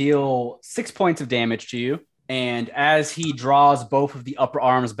 it's going to deal 6 points of damage to you. And as he draws both of the upper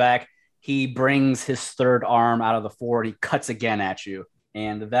arms back, he brings his 3rd arm out of the 4. He cuts again at you.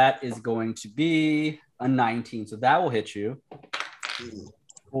 And that is going to be a 19. So that will hit you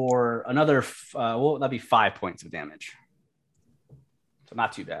for another, that'd be 5 points of damage. So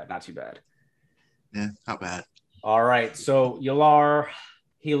not too bad, not too bad. Yeah, not bad. All right. So Yalar,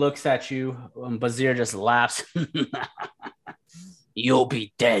 he looks at you. Bazir just laughs. You'll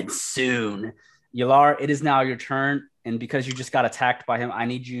be dead soon. Yalar, it is now your turn. And because you just got attacked by him, I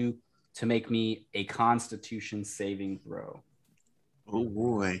need you to make me a Constitution saving throw. Oh,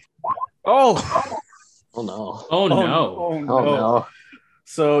 boy. Oh! Oh, no. Oh, no. Oh, Oh, no.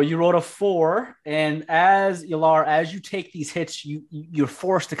 So you rolled a 4. And as Yalar, as you take these hits, you're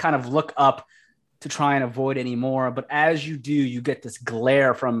forced to kind of look up to try and avoid any more. But as you do, you get this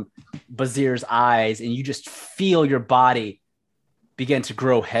glare from Bazir's eyes and you just feel your body begin to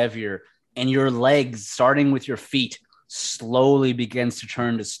grow heavier and your legs, starting with your feet, slowly begins to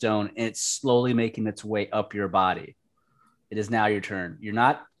turn to stone and it's slowly making its way up your body. It is now your turn. You're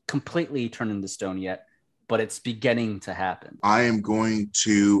not completely turning to stone yet, but it's beginning to happen. I am going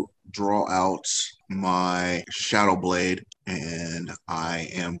to draw out my Shadow Blade and I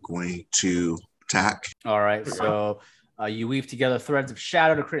am going to attack. All right, so you weave together threads of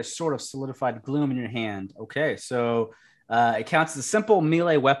shadow to create a sort of solidified gloom in your hand. Okay, so it counts as a simple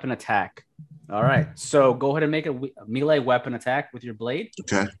melee weapon attack. All right, so go ahead and make a melee weapon attack with your blade.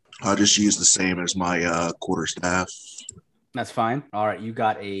 Okay, I'll just use the same as my quarterstaff. That's fine. All right, you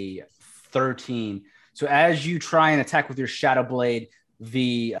got a 13. So as you try and attack with your shadow blade,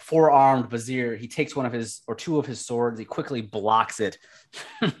 the 4-armed Bazir, he takes 2 of his swords. He quickly blocks it.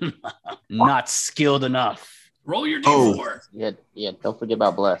 Not skilled enough. Roll your D4. Yeah, don't forget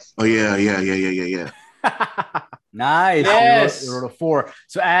about Bless. Oh, yeah. Nice. Yes. You rolled a 4.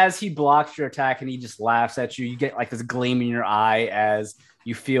 So as he blocks your attack and he just laughs at you, you get like this gleam in your eye as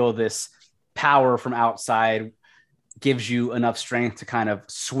you feel this power from outside gives you enough strength to kind of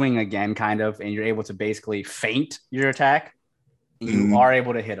swing again, and you're able to basically feint your attack, and you are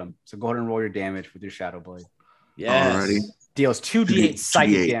able to hit him. So go ahead and roll your damage with your Shadow Blade. Yes. Alrighty. Deals 2d8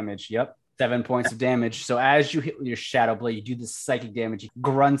 psychic 2d8. damage. Yep. 7 points of damage. So as you hit with your Shadow Blade, you do this psychic damage. He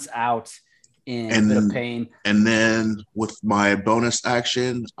grunts out in a bit of pain. And then with my bonus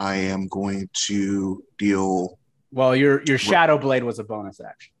action, I am going to deal. Well, your Shadow Blade was a bonus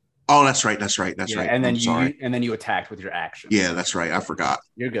action. Oh, that's right. Yeah, and then you attacked with your action. Yeah, that's right. I forgot.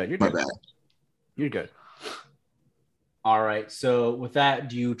 You're good. My bad. You're good. All right. So with that,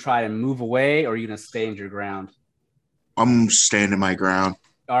 do you try to move away, or are you gonna stand your ground? I'm standing my ground.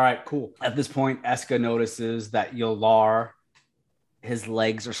 All right, cool. At this point, Eska notices that Yolar, his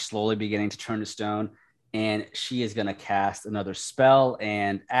legs are slowly beginning to turn to stone, and she is gonna cast another spell.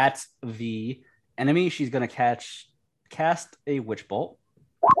 And at the enemy, she's gonna cast a Witch Bolt.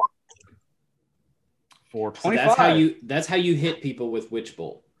 For 25. So that's how you hit people with Witch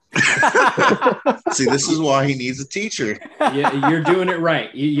Bolt. See, this is why he needs a teacher. Yeah, you're doing it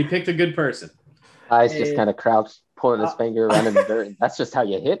right. You picked a good person. Guy's just kind of crouched, pulling his finger around in the dirt. And that's just how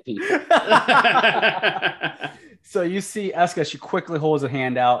you hit people. So you see Eska, she quickly holds a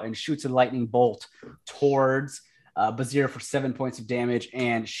hand out and shoots a lightning bolt towards Bazir for 7 points of damage,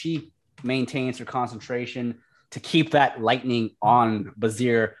 and she maintains her concentration to keep that lightning on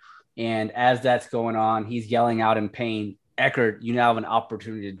Bazir. And as that's going on, he's yelling out in pain. Eckert, you now have an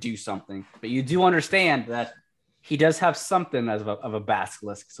opportunity to do something, but you do understand that he does have something of a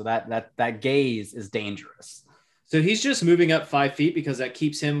basilisk, so that gaze is dangerous. So he's just moving up 5 feet because that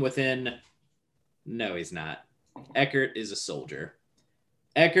keeps him within. No, he's not. Eckert is a soldier.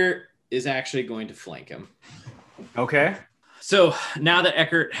 Eckert is actually going to flank him. Okay. So now that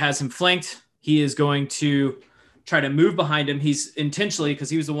Eckert has him flanked, he is going to try to move behind him. He's intentionally, because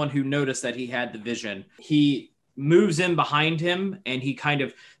he was the one who noticed that he had the vision. He moves in behind him and he kind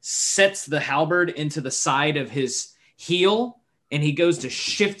of sets the halberd into the side of his heel, and he goes to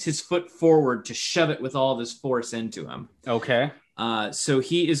shift his foot forward to shove it with all of his force into him. Okay. So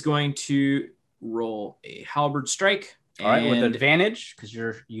he is going to roll a halberd strike. All right, with advantage because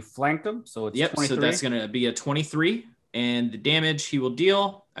you flanked him. So it's 23. So that's going to be a 23. And the damage he will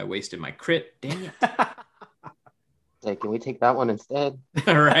deal, I wasted my crit. Dang it. Hey, can we take that one instead?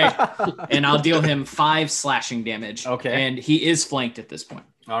 All right. And I'll deal him 5 slashing damage. Okay. And he is flanked at this point.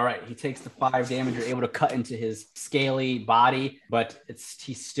 All right. He takes the 5 damage. You're able to cut into his scaly body, but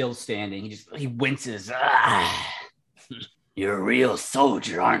he's still standing. He winces. You're a real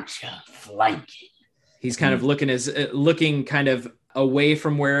soldier, aren't you? Flanking. He's kind of looking kind of away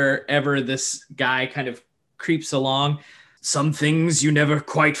from wherever this guy kind of creeps along. Some things you never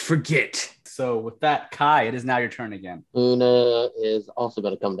quite forget. So with that, Kai, it is now your turn again. Una is also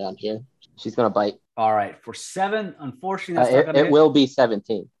going to come down here. She's going to bite. All right. For 7, unfortunately, that's not gonna it hit. will be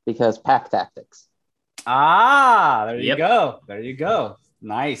 17 because pack tactics. There you Yep. go. There you go.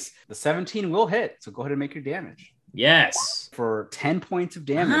 Nice. The 17 will hit. So go ahead and make your damage. Yes. For 10 points of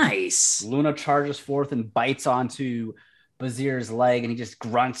damage. Nice. Luna charges forth and bites onto Bazir's leg, and he just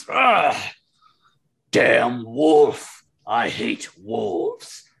grunts. Ugh! Damn wolf. I hate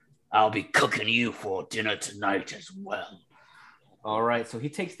wolves. I'll be cooking you for dinner tonight as well. All right, so he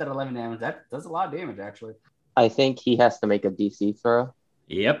takes that 11 damage. That does a lot of damage, actually. I think he has to make a DC throw.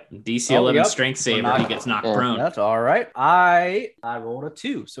 Yep. DC 11 strength saver. He gets knocked prone. That's all right. I rolled a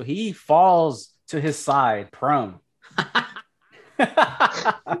 2, so he falls to his side, prone.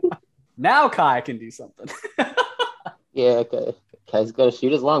 Now Kai can do something. Yeah, okay. Kai's got to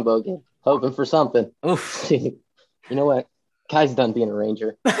shoot his longbow again, hoping for something. Oof. You know what? Kai's done being a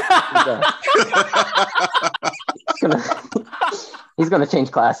ranger. He's gonna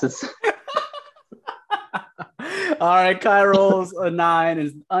change classes. All right, Kai rolls a 9,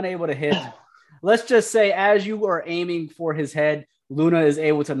 is unable to hit. Let's just say as you are aiming for his head, Luna is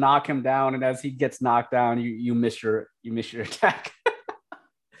able to knock him down, and as he gets knocked down, you miss your attack.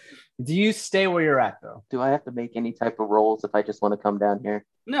 Do you stay where you're at though? Do I have to make any type of rolls if I just want to come down here?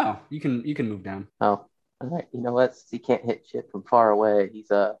 No, you can move down. Oh, all right. You know what? He can't hit shit from far away. He's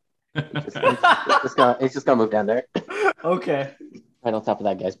just gonna move down there, Okay. right on top of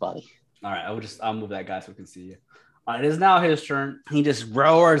that guy's body. All right, I'll move that guy so we can see you. All right, it is now his turn. He just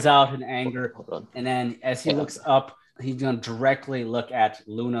roars out in anger, Hold on. and then as he looks up, he's gonna directly look at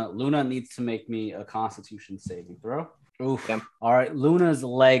Luna. Luna needs to make me a Constitution saving throw. Oof. Okay. All right, Luna's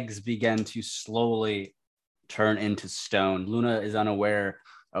legs begin to slowly turn into stone. Luna is unaware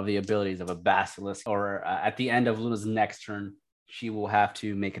of the abilities of a basilisk, or at the end of Luna's next turn, she will have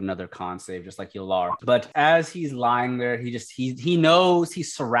to make another con save, just like Yalar. But as he's lying there, he knows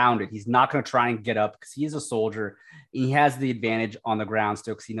he's surrounded. He's not going to try and get up because he is a soldier. And he has the advantage on the ground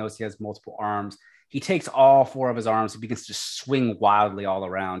still because he knows he has multiple arms. He takes all 4 of his arms. He begins to just swing wildly all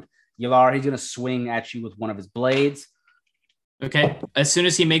around. Yalar, he's going to swing at you with one of his blades. Okay. As soon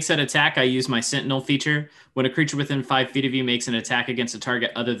as he makes that attack, I use my Sentinel feature. When a creature within 5 feet of you makes an attack against a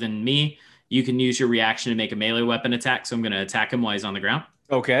target other than me, you can use your reaction to make a melee weapon attack. So I'm going to attack him while he's on the ground.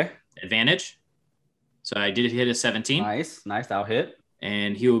 Okay. Advantage. So I did hit a 17. Nice. That'll hit.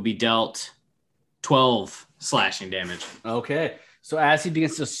 And he will be dealt 12 slashing damage. Okay. So as he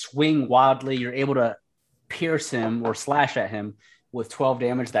begins to swing wildly, you're able to pierce him or slash at him with 12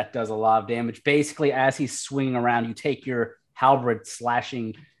 damage. That does a lot of damage. Basically, as he's swinging around, you take your halberd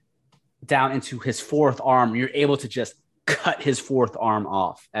slashing down into his 4th arm. You're able to just cut his 4th arm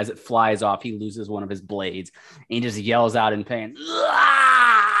off. As it flies off, he loses one of his blades and he just yells out in pain.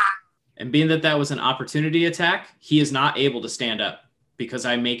 And being that was an opportunity attack, he is not able to stand up because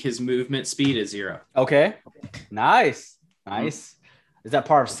I make his movement speed at 0. Okay. Nice. Is that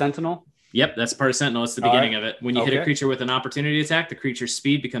part of Sentinel? Yep, that's part of Sentinel. It's the beginning of it. When you hit a creature with an opportunity attack, the creature's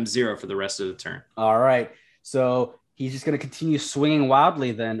speed becomes 0 for the rest of the turn. All right. So he's just going to continue swinging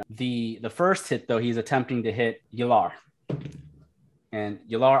wildly then. The first hit, though, he's attempting to hit Yalar. And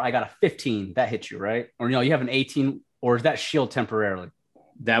Yalar, I got a 15. That hits you, right? Or no, you have an 18, or is that shield temporarily?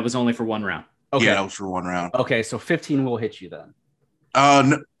 That was only for 1 round. Okay. Yeah, that was for 1 round. Okay, so 15 will hit you then.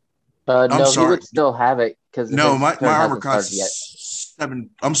 No, No, sorry. he would still have it because my armor class is 7.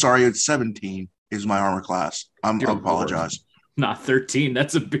 I'm sorry, it's 17 is my armor class. I apologize. Not 13.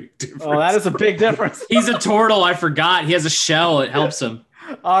 That's a big difference. Oh, that is a big difference. He's a turtle. I forgot. He has a shell. It helps him.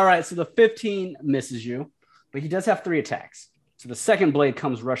 All right, so the 15 misses you, but he does have 3 attacks. So the second blade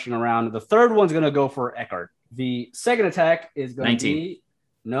comes rushing around. The third one's going to go for Eckhart. The second attack is going to be...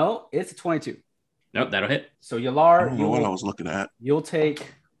 No, it's a 22. Nope, that'll hit. So Yalar, I don't know what I was looking at. You'll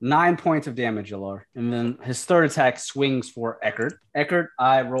take 9 points of damage, Yalar. And then his third attack swings for Eckhart. Eckhart,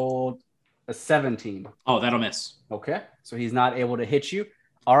 I rolled a 17. Oh, that'll miss. Okay, so he's not able to hit you.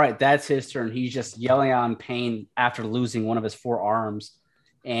 All right, that's his turn. He's just yelling out in pain after losing one of his 4 arms,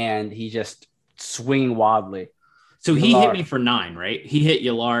 and he just swinging wildly. So he hit me for 9, right? He hit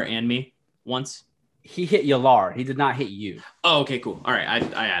Yalar and me once. He hit Yalar. He did not hit you. Oh, okay, cool. All right,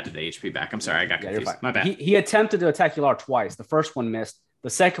 I added the HP back. I'm sorry, I got confused. My bad. He attempted to attack Yalar twice. The first one missed.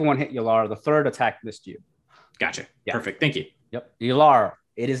 The second one hit Yalar. The third attack missed you. Gotcha. Yeah. Perfect. Thank you. Yep. Yalar,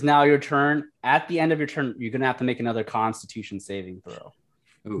 it is now your turn. At the end of your turn, you're going to have to make another Constitution saving throw.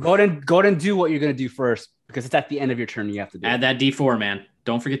 Oof. Go ahead and do what you're going to do first, because it's at the end of your turn you have to do. Add that D4, man.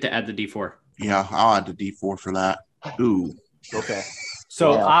 Don't forget to add the D4. Yeah, I'll add the D4 for that. Ooh. Okay.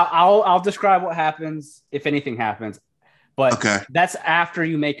 So I'll describe what happens if anything happens, but that's after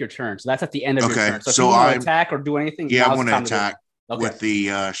you make your turn. So that's at the end of your turn. So if you want to attack or do anything, yeah, I want to attack with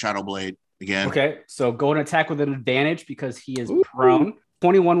the Shadow Blade again. Okay, so go and attack with an advantage because he is prone.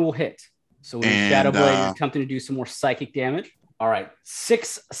 21 will hit. So with Shadow Blade, you're attempting to do some more psychic damage. All right,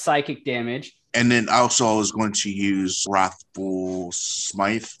 6 psychic damage. And then also I was going to use Wrathful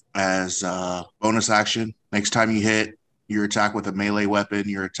Smite as a bonus action. Next time you hit your attack with a melee weapon,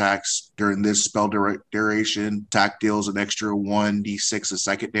 your attacks during this spell duration, attack deals an extra 1d6 of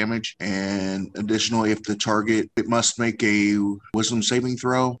psychic damage. And additionally, if the target, it must make a wisdom saving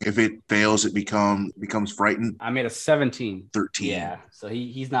throw. If it fails, it becomes frightened. I made a 17. 13. Yeah, so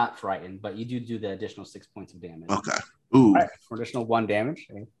he's not frightened, but you do the additional 6 points of damage. Okay. Ooh. All right, for additional 1 damage.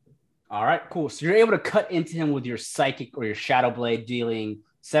 Okay. All right, cool. So you're able to cut into him with your psychic or your Shadow Blade, dealing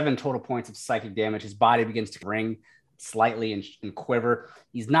 7 total points of psychic damage. His body begins to ring slightly and quiver.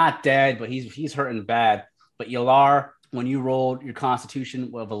 He's not dead, but he's hurting bad. But Yalar, when you rolled your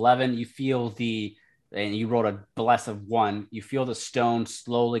Constitution of 11, you feel and you rolled a bless of 1. You feel the stone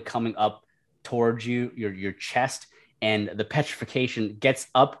slowly coming up towards you, your chest, and the petrification gets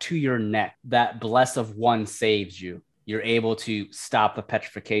up to your neck. That bless of 1 saves you. You're able to stop the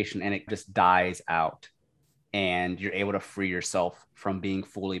petrification, and it just dies out. And you're able to free yourself from being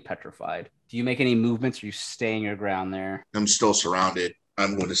fully petrified. Do you make any movements, or you staying your ground there? I'm still surrounded.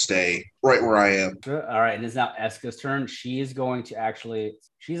 I'm going to stay right where I am. All right, and it's now Eska's turn. She's actually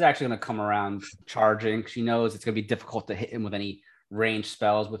going to come around charging. She knows it's going to be difficult to hit him with any ranged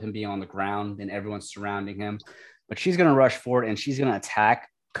spells with him being on the ground and everyone surrounding him. But she's going to rush forward, and she's going to attack,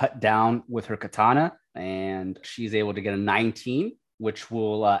 cut down with her katana, and she's able to get a 19, which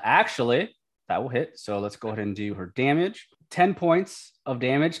will that will hit. So let's go ahead and do her damage. 10 points of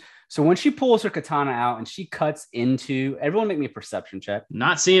damage. So when she pulls her katana out and she cuts into, everyone make me a perception check.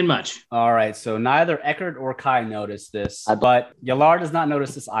 Not seeing much. All right, so neither Eckert or Kai notice this, but Yalar does not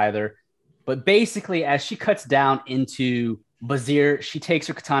notice this either. But basically, as she cuts down into Bazir, she takes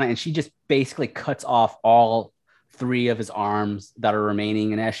her katana and she just basically cuts off all 3 of his arms that are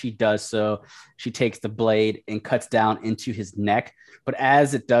remaining. And as she does so, she takes the blade and cuts down into his neck. But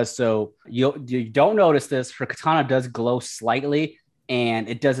as it does so, you don't notice this. Her katana does glow slightly, and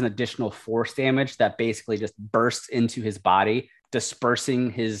it does an additional force damage that basically just bursts into his body,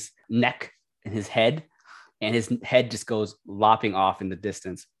 dispersing his neck and his head. And his head just goes lopping off in the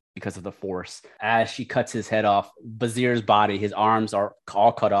distance because of the force. As she cuts his head off, Bazir's body, his arms are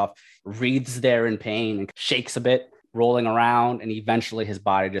all cut off, wreathes there in pain and shakes a bit, rolling around, and eventually his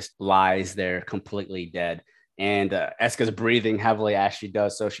body just lies there completely dead. And Eska's breathing heavily as she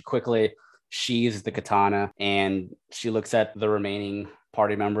does so. She quickly sheathes the katana and she looks at the remaining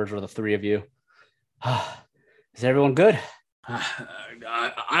party members, or the 3 of you. Is everyone good?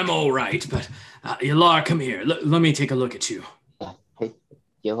 I'm all right, but Yalar, come here. Let me take a look at you.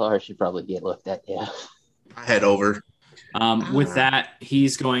 Yalar should probably get looked at, yeah. I head over. With that,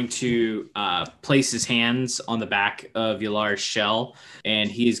 he's going to place his hands on the back of Yalar's shell,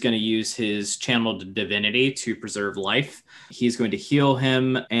 and he's going to use his channeled divinity to preserve life. He's going to heal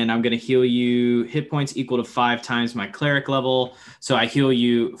him, and I'm going to heal you hit points equal to 5 times my cleric level. So I heal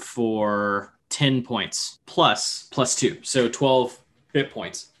you for 10 points plus 2, so 12 hit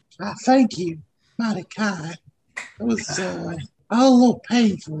points. Thank you, mighty kind. It was a little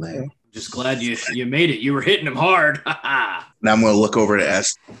painful there. Just glad you made it. You were hitting him hard. Now I'm going to look over to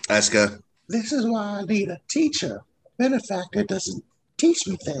Eska. This is why I need a teacher. Benefactor doesn't teach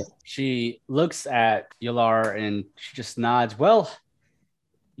me things. She looks at Yalar and she just nods. Well,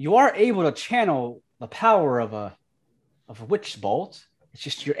 you are able to channel the power of a witch bolt. It's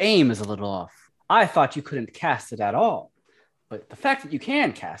just your aim is a little off. I thought you couldn't cast it at all. But the fact that you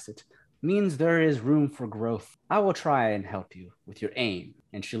can cast it means there is room for growth. I will try and help you with your aim.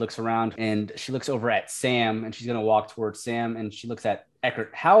 And she looks around and she looks over at Sam, and she's going to walk towards Sam, and she looks at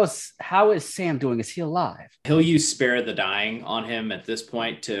Eckert. How is Sam doing? Is he alive? He'll use Spare the Dying on him at this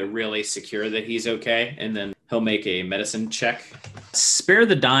point to really secure that he's okay, and then he'll make a medicine check. Spare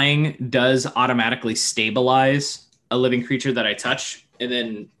the Dying does automatically stabilize a living creature that I touch. And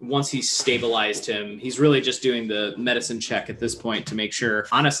then once he's stabilized him, he's really just doing the medicine check at this point to make sure,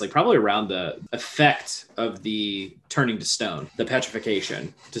 honestly, probably around the effect of the turning to stone, the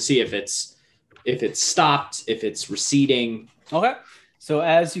petrification, to see if it's stopped, if it's receding. Okay. So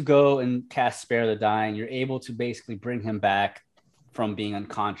as you go and cast Spare the Dying, you're able to basically bring him back from being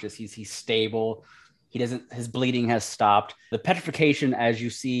unconscious. He's stable. His bleeding has stopped. The petrification, as you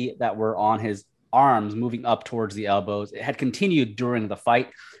see that were on his arms moving up towards the elbows, it had continued during the fight.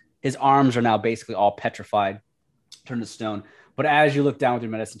 His arms are now basically all petrified, turned to stone. But as you look down with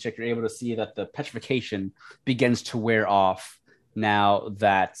your medicine check, you're able to see that the petrification begins to wear off now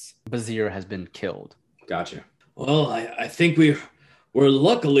that Bazir has been killed. Gotcha. Well, I think we're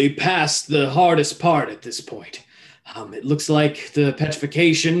luckily past the hardest part at this point. It looks like the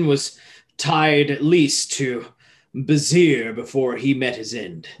petrification was tied at least to Bazir before he met his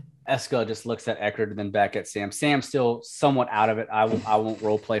end. Eska just looks at Eckert and then back at Sam. Sam's still somewhat out of it. I won't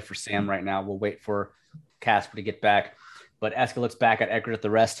role play for Sam right now. We'll wait for Casper to get back. But Eska looks back at Eckert at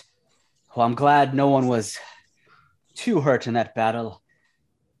the rest. Well, I'm glad no one was too hurt in that battle.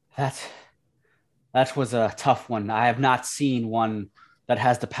 That was a tough one. I have not seen one that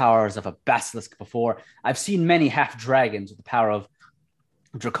has the powers of a basilisk before. I've seen many half-dragons with the power of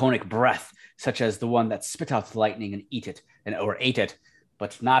draconic breath, such as the one that spit out the lightning and ate it.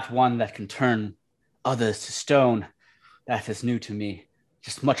 But not one that can turn others to stone. That is new to me.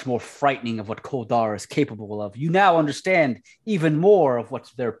 Just much more frightening of what Koldar is capable of. You now understand even more of what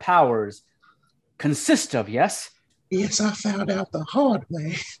their powers consist of, yes? Yes, I found out the hard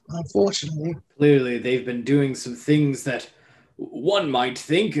way, unfortunately. Clearly, they've been doing some things that one might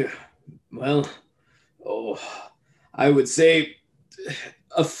think, I would say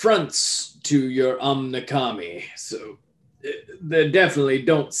affronts to your Omnikami. So they definitely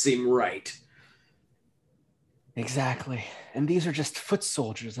don't seem right. Exactly. And these are just foot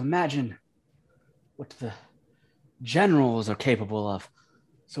soldiers. Imagine what the generals are capable of.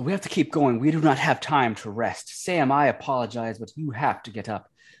 So we have to keep going. We do not have time to rest. Sam, I apologize, but you have to get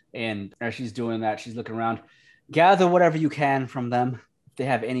up. And as she's doing that, she's looking around. Gather whatever you can from them. If they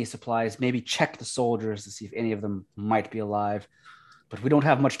have any supplies, maybe check the soldiers to see if any of them might be alive. But we don't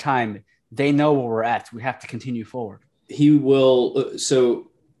have much time. They know where we're at. We have to continue forward. He will.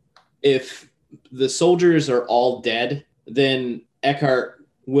 So if the soldiers are all dead, then Eckhart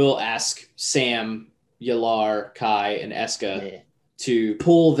will ask Sam, Yalar, Kai, and Eska to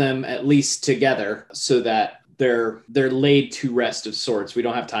pull them at least together so that they're laid to rest of sorts. We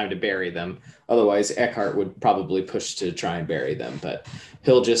don't have time to bury them. Otherwise, Eckhart would probably push to try and bury them, but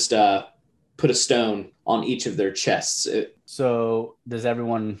he'll just put a stone on each of their chests. So does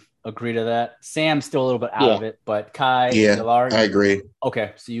everyone agree to that? Sam's still a little bit out of it, but Kai, Yalar, I agree.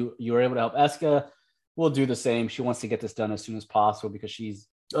 Okay, so you were able to help. Eska will do the same. She wants to get this done as soon as possible because she's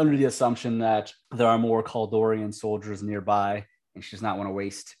under the assumption that there are more Kaldorian soldiers nearby, and she does not want to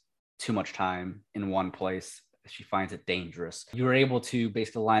waste too much time in one place. She finds it dangerous. You were able to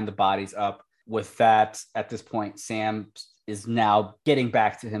basically line the bodies up. With that, at this point, Sam is now getting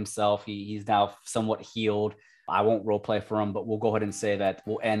back to himself. He's now somewhat healed. I won't role play for him, but we'll go ahead and say that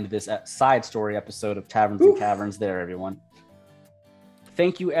we'll end this side story episode of Taverns and Caverns there, everyone.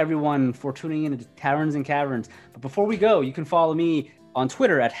 Thank you, everyone, for tuning in to Taverns and Caverns. But before we go, you can follow me on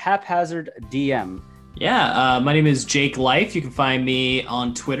Twitter at HaphazardDM. Yeah, my name is Jake Life. You can find me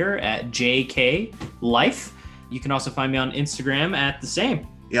on Twitter at JKLife. You can also find me on Instagram at the same.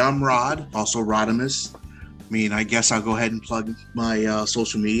 Yeah, I'm Rod, also Rodimus. I mean, I guess I'll go ahead and plug my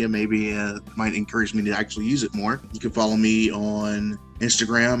social media. Maybe it might encourage me to actually use it more. You can follow me on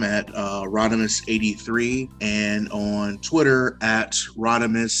Instagram at Rodimus83 and on Twitter at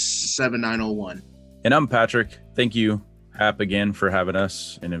Rodimus7901. And I'm Patrick. Thank you, Hap, again for having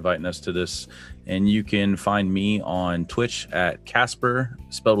us and inviting us to this. And you can find me on Twitch at Casper,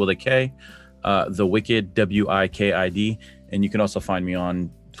 spelled with a K, The Wicked, WIKID. And you can also find me on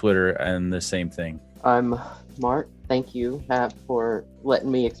Twitter and the same thing. I'm Mark. Thank you, Hap, for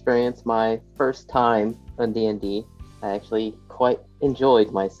letting me experience my first time on D&D. I actually quite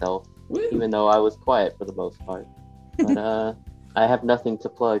enjoyed myself, even though I was quiet for the most part. But I have nothing to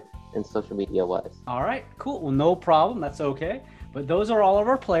plug in social media wise. All right, cool. Well, no problem. That's okay. But those are all of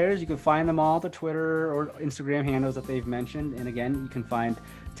our players. You can find them all at the Twitter or Instagram handles that they've mentioned. And again, you can find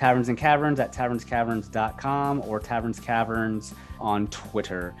Taverns and Caverns at tavernscaverns.com or Taverns Caverns on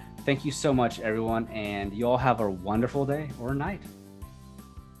Twitter. Thank you so much, everyone. And you all have a wonderful day or night.